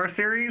webinar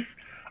series.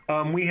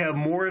 We have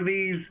more of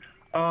these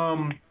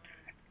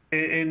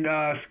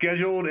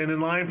scheduled and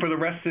in line for the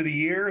rest of the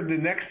year. The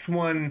next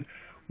one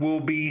will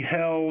be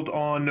held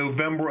on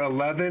November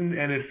 11,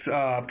 and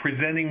it's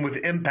presenting with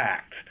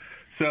impact.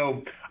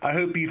 So I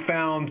hope you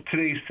found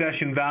today's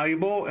session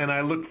valuable, and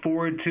I look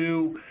forward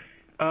to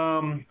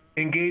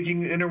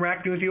engaging and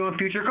interacting with you on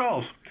future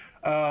calls.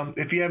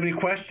 If you have any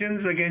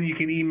questions, again, you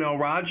can email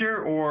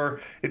Roger,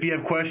 or if you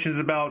have questions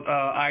about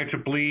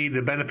IEEE,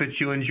 the benefits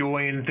you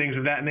enjoy, and things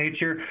of that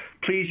nature,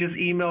 please just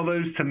email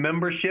those to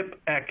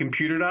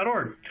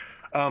membership@computer.org.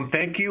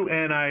 Thank you,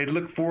 and I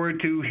look forward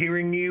to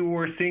hearing you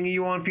or seeing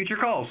you on future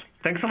calls.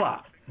 Thanks a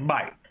lot.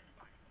 Bye.